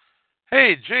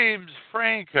 "Hey, James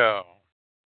Franco.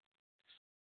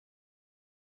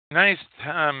 Nice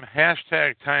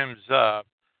hashtag Times Up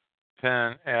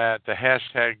pin at the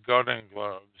hashtag Golden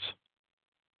Globes.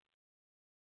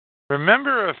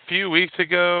 Remember a few weeks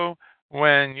ago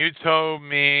when you told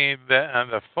me that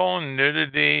the full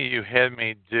nudity you had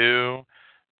me do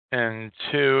in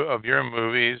 2 of your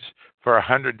movies for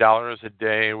 $100 a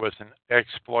day wasn't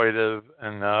exploitative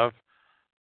enough,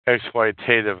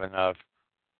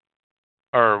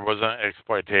 or wasn't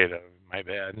exploitative, my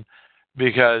bad,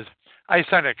 because I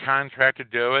signed a contract to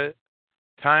do it.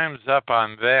 Time's up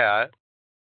on that.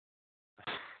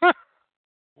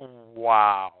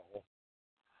 Wow.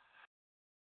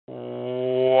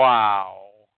 Wow.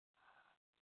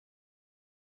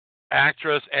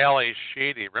 Actress Ali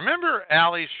Sheedy. Remember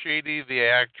Ali Sheedy, the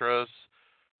actress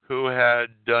who had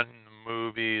done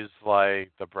movies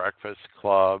like The Breakfast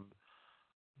Club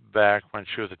back when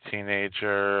she was a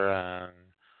teenager, and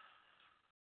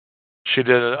she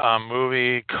did a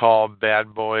movie called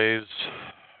Bad Boys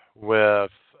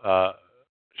with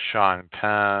Sean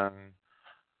Penn,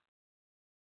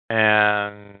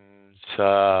 and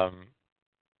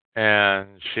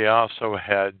she also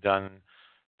had done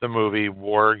the movie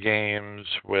War Games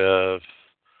with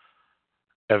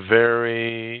a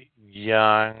very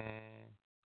young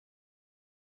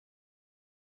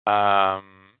oh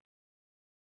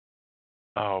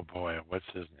boy, what's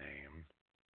his name?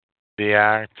 The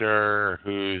actor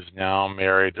who's now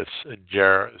married to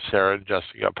Sarah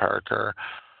Jessica Parker.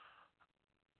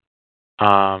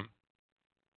 Trying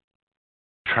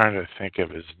to think of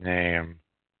his name.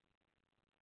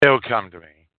 It'll come to me.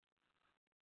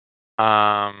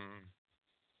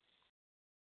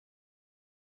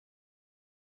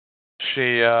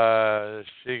 She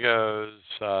goes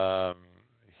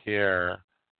here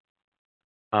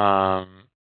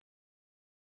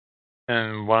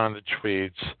in one of the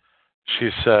tweets. She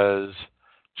says,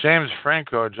 James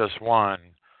Franco just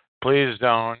won. Please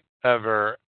don't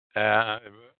ever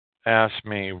ask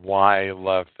me why I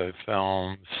left the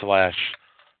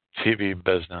film/TV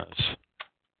business.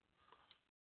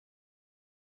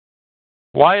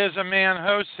 Why is a man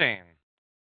hosting?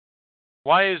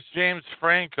 Why is James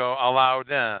Franco allowed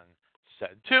in?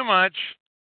 Said too much.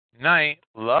 Night.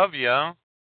 Love ya.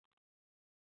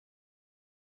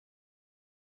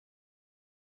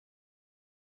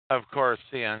 Of course,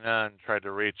 CNN tried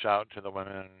to reach out to the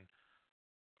women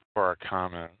for a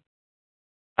comment.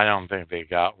 I don't think they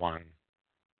got one.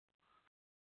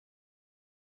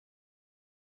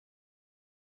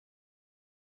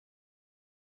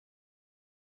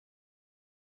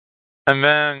 And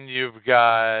then you've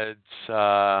got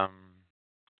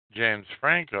James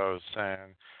Franco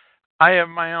saying, I have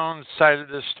my own side of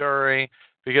the story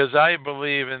because I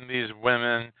believe in these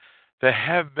women that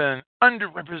have been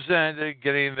underrepresented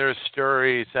getting their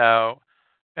stories out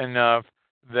enough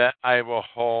that I will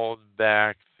hold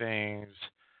back things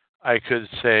I could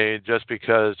say just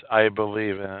because I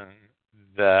believe in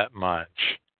that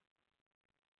much.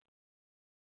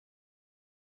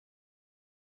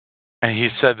 And he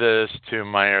said this to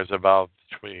Myers about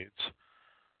the tweets.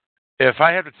 If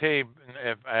I have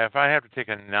to take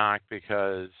a knock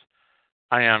because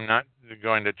I am not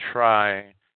going to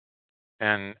try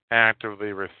and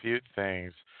actively refute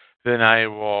things, then I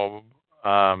will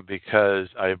because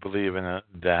I believe in it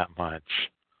that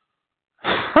much.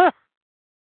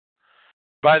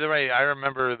 By the way, I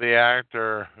remember the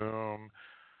actor whom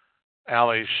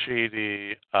Ali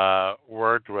Sheedy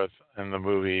worked with in the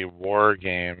movie War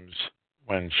Games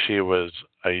when she was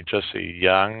just a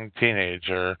young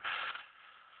teenager.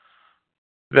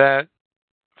 That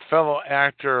fellow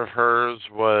actor of hers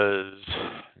was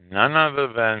none other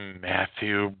than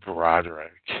Matthew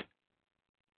Broderick.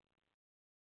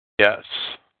 Yes.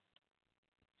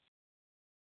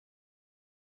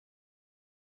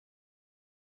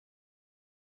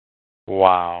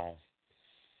 Wow.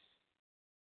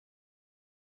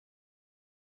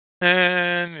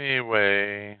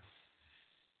 Anyway.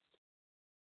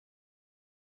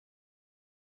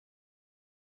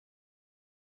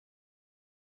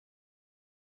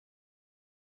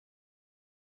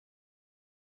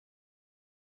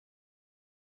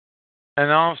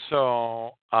 And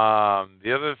also,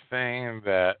 the other thing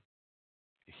that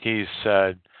he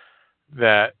said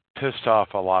that pissed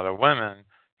off a lot of women,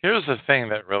 here's the thing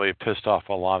that really pissed off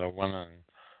a lot of women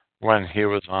when he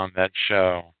was on that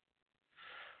show.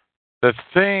 The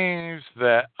things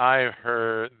that I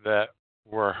heard that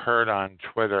were heard on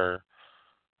Twitter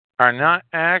are not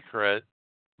accurate,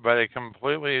 but I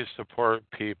completely support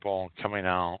people coming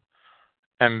out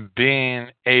and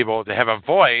being able to have a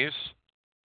voice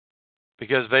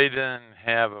because they didn't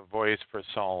have a voice for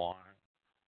so long.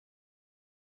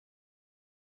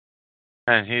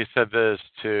 And he said this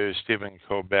to Stephen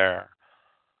Colbert.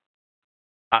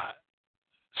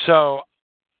 So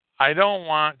I don't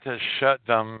want to shut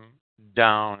them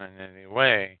down in any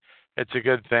way. It's a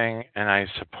good thing, and I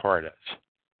support it.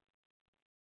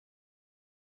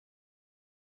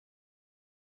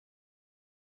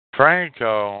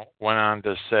 Franco went on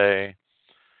to say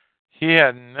he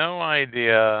had no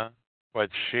idea what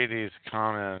Sheedy's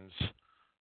comments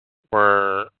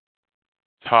were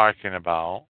talking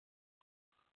about,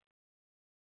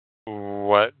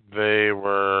 what they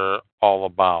were all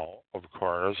about, of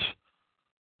course,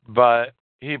 but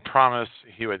he promised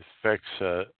he would fix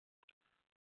it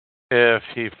if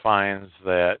he finds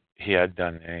that he had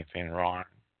done anything wrong.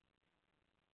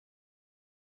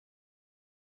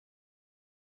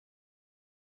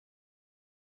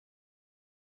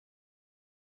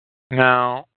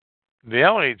 Now, the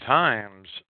LA Times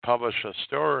published a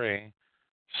story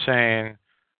saying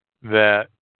that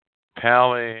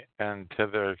Pally and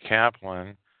Tither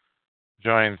Kaplan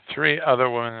joined 3 other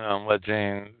women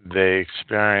alleging they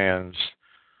experienced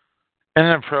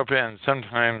inappropriate and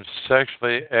sometimes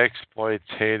sexually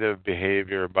exploitative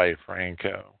behavior by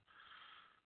Franco.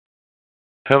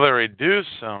 Hillary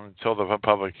Dewsum told the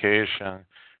publication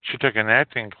she took an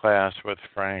acting class with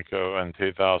Franco in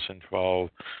 2012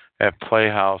 at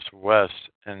Playhouse West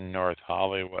in North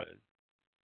Hollywood.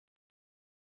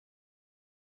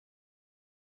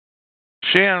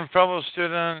 She and fellow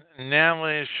student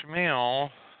Natalie Schmiel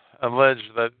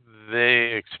alleged that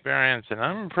they experienced an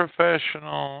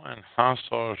unprofessional and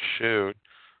hostile shoot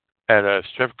at a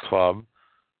strip club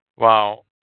while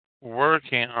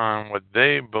working on what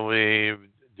they believed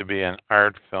to be an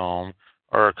art film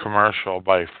or a commercial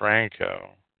by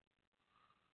Franco.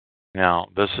 Now,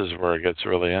 this is where it gets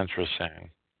really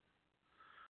interesting.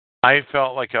 I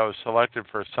felt like I was selected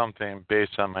for something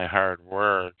based on my hard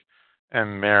work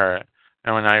and merit.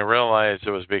 And when I realized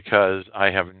it was because I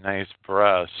have nice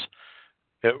breasts,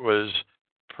 it was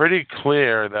pretty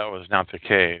clear that was not the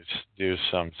case,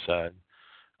 Dewsum said.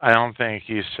 I don't think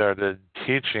he started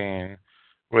teaching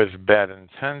with bad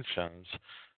intentions,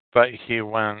 but he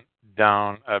went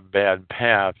down a bad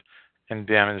path and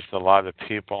damaged a lot of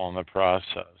people in the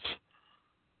process.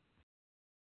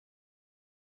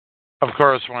 Of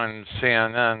course, when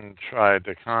CNN tried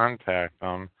to contact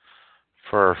them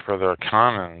for their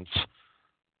comments,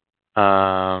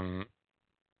 a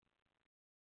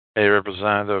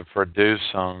representative for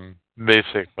Dewsum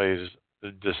basically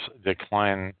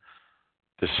declined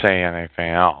to say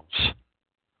anything else.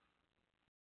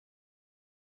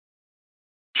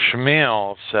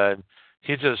 Schmiel said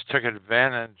he just took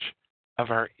advantage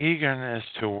of our eagerness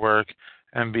to work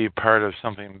and be part of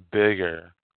something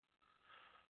bigger.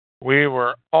 We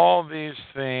were all these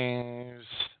things.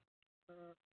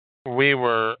 We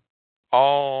were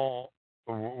all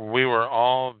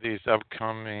these up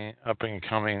and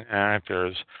coming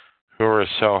actors who were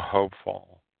so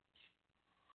hopeful.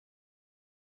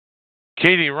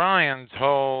 Katie Ryan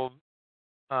told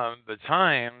the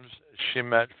Times she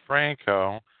met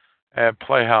Franco at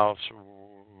Playhouse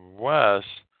West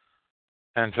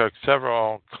and took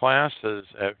several classes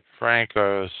at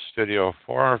Franco's Studio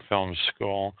 4 film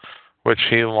school, which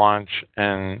he launched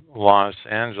in Los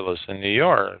Angeles and New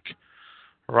York.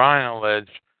 Ryan alleged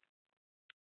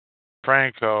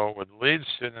Franco would lead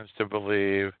students to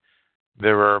believe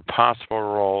there were possible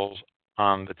roles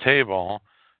on the table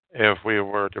if we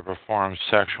were to perform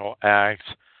sexual acts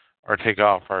or take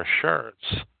off our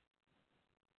shirts.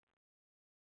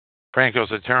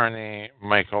 Franco's attorney,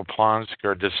 Michael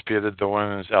Plonsker, disputed the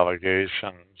women's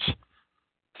allegations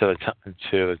to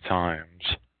the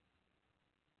Times.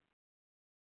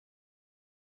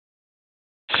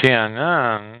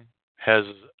 CNN has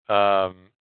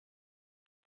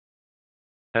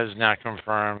not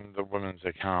confirmed the women's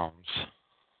accounts.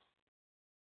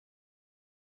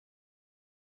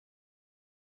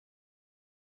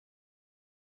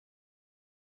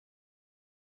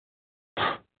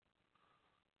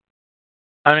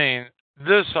 I mean,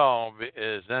 this all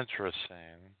is interesting.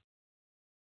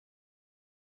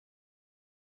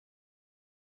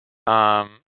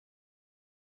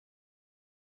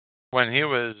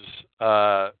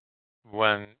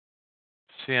 When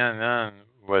CNN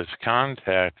was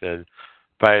contacted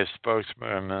by a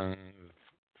spokesman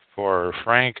for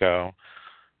Franco,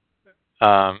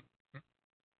 that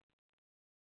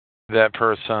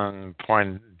person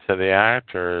pointed to the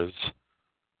actors'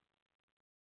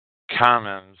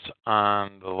 comments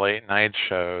on the late night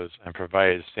shows and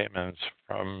provided statements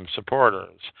from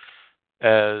supporters.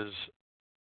 As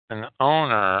an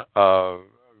owner of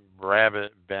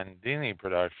Rabbit Bandini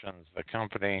Productions, the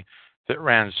company that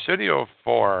ran Studio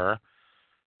 4,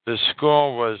 the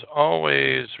school was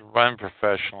always run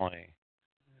professionally.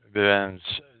 Vince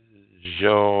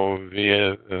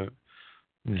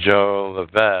Joe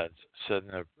Levette said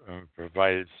in a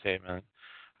provided statement,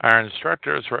 our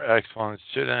instructors were excellent,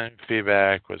 student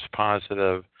feedback was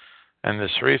positive, and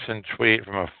this recent tweet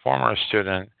from a former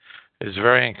student is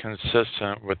very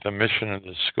inconsistent with the mission of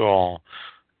the school,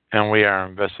 and we are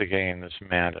investigating this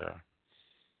matter.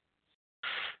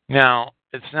 Now,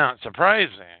 it's not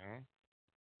surprising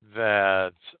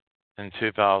that in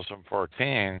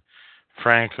 2014,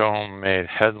 Franco made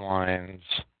headlines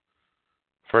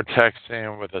for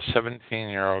texting with a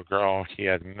 17-year-old girl he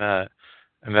had met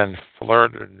and then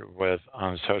flirted with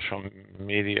on social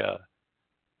media.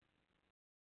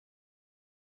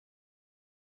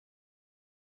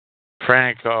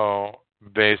 Franco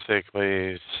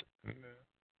basically,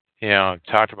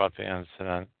 talked about the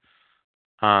incident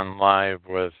on Live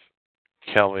with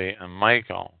Kelly and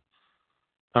Michael.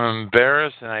 I'm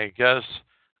embarrassed, and I guess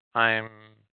I'm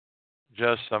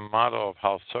just a model of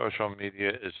how social media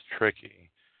is tricky,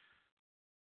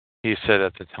 he said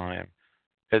at the time.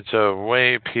 It's a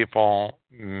way people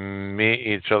meet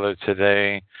each other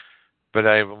today, but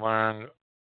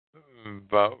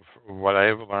what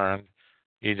I've learned,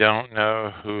 you don't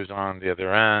know who's on the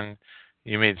other end.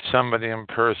 You meet somebody in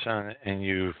person and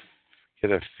you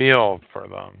get a feel for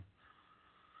them.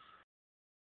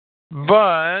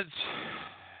 But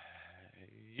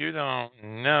you don't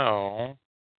know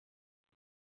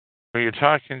who you're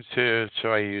talking to,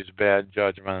 so I use bad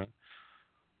judgment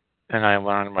and I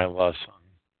learned my lesson.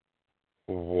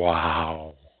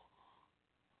 Wow.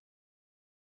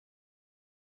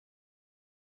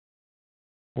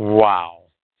 Wow.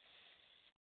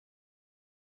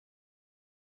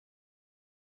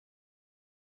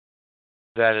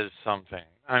 That is something.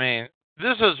 I mean,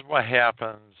 this is what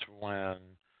happens when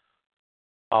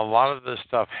a lot of this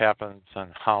stuff happens in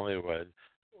Hollywood.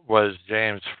 Was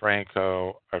James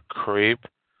Franco a creep?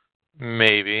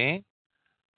 Maybe.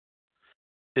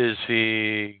 Is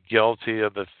he guilty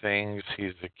of the things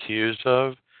he's accused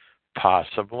of?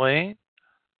 Possibly.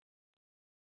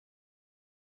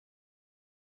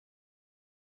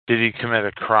 Did he commit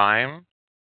a crime?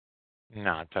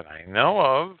 Not that I know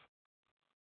of.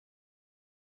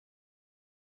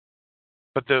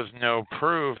 But there's no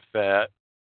proof that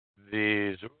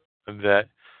that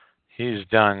he's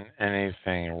done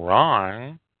anything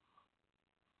wrong.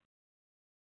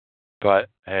 But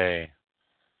hey,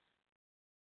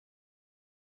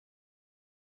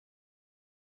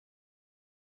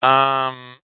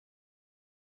 on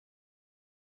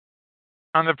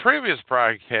the previous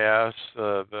broadcast,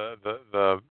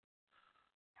 the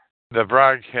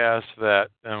broadcast that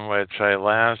in which I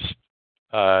last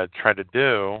tried to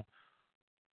do,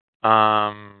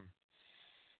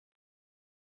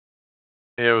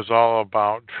 it was all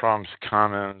about Trump's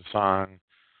comments on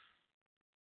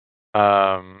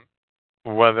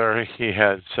whether he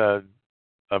had said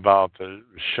about the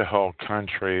shithole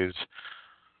countries.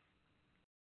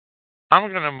 I'm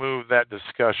going to move that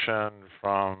discussion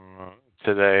from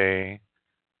today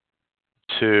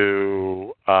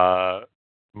to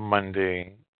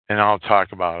Monday, and I'll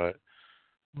talk about it.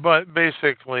 But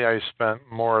basically, I spent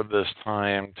more of this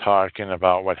time talking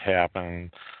about what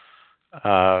happened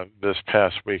this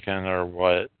past weekend or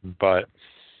what, but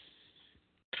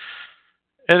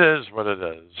it is what it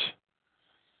is.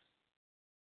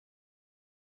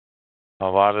 A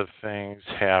lot of things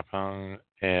happen,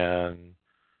 and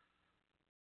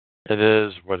it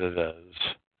is what it is.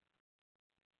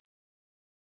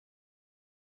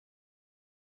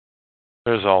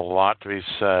 There's a lot to be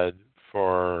said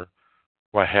for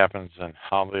what happens in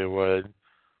Hollywood,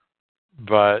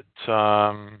 but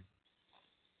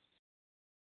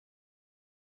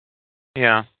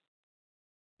yeah,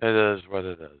 it is what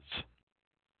it is.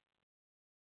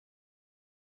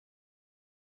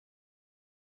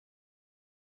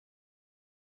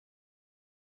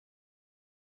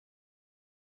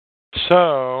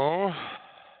 So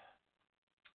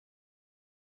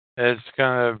it's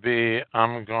going to be,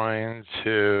 I'm going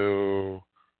to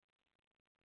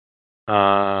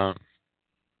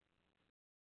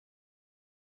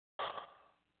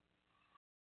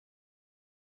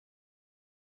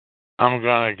I'm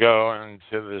going to go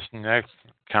into this next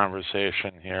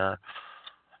conversation here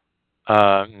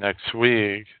next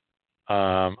week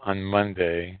on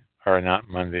Monday, or not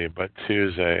Monday, but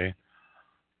Tuesday.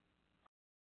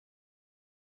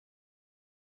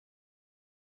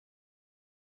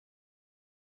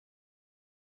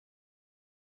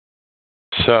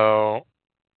 So,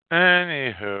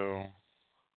 anywho,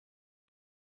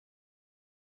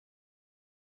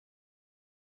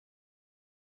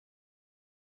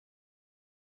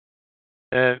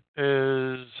 it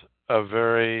is a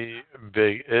very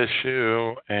big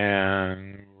issue,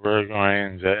 and we're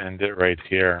going to end it right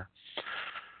here.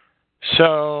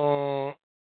 So,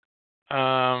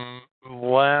 on the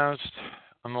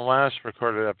last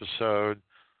recorded episode,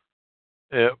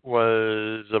 it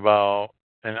was about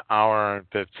an hour and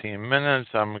 15 minutes.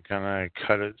 I'm going to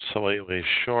cut it slightly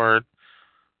short.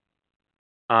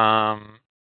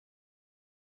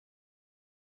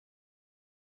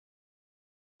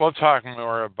 We'll talk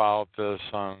more about this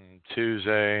on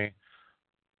Tuesday.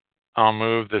 I'll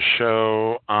move the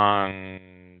show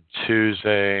on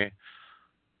Tuesday,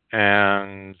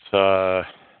 and we'll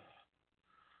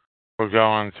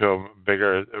go into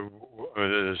bigger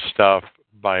stuff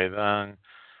by then.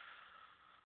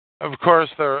 Of course,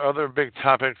 there are other big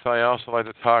topics I also like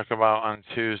to talk about on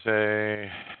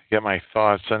Tuesday, get my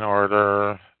thoughts in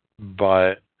order,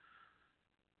 but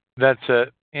that's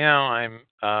it. I'm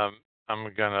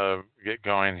gonna get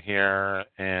going here,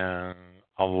 and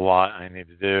a lot I need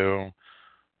to do.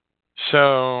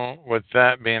 So, with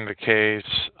that being the case,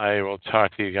 I will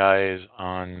talk to you guys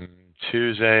on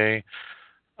Tuesday.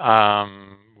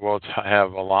 We'll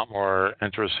have a lot more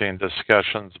interesting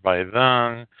discussions by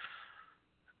then.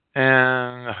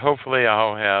 And hopefully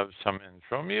I'll have some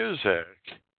intro music.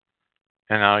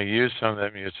 And I'll use some of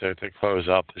that music to close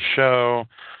out the show.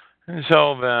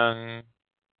 Until then,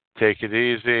 take it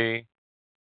easy.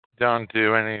 Don't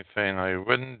do anything I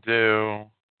wouldn't do.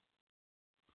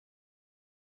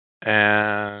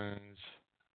 And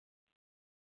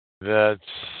let's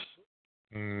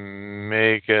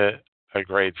make it a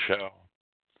great show.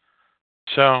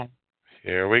 So,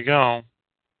 here we go.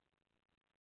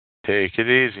 Take it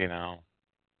easy now.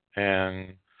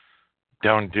 And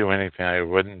don't do anything I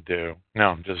wouldn't do. No,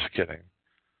 I'm just kidding.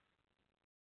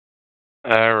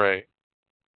 All right.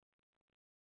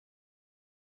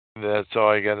 That's all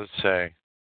I got to say.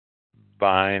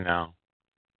 Bye now.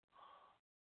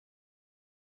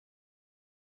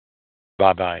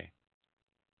 Bye-bye.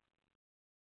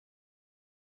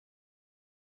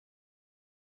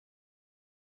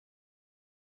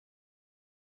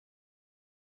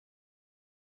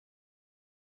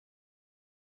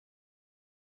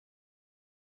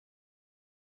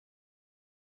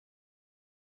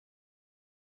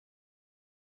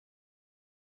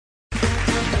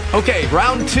 Okay,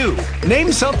 round two.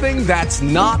 Name something that's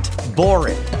not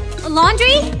boring. A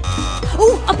laundry?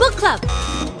 Ooh, a book club.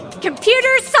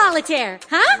 Computer solitaire,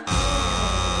 huh?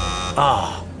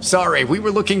 Ah, oh, sorry, we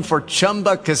were looking for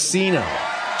Chumba Casino.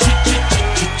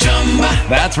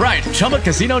 That's right,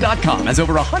 ChumbaCasino.com has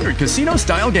over 100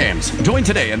 casino-style games. Join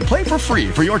today and play for free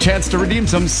for your chance to redeem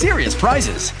some serious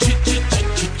prizes.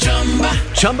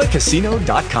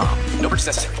 ChumbaCasino.com. No purchase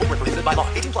necessary. Void where prohibited by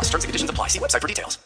law. 18+. Terms and conditions apply. See website for details.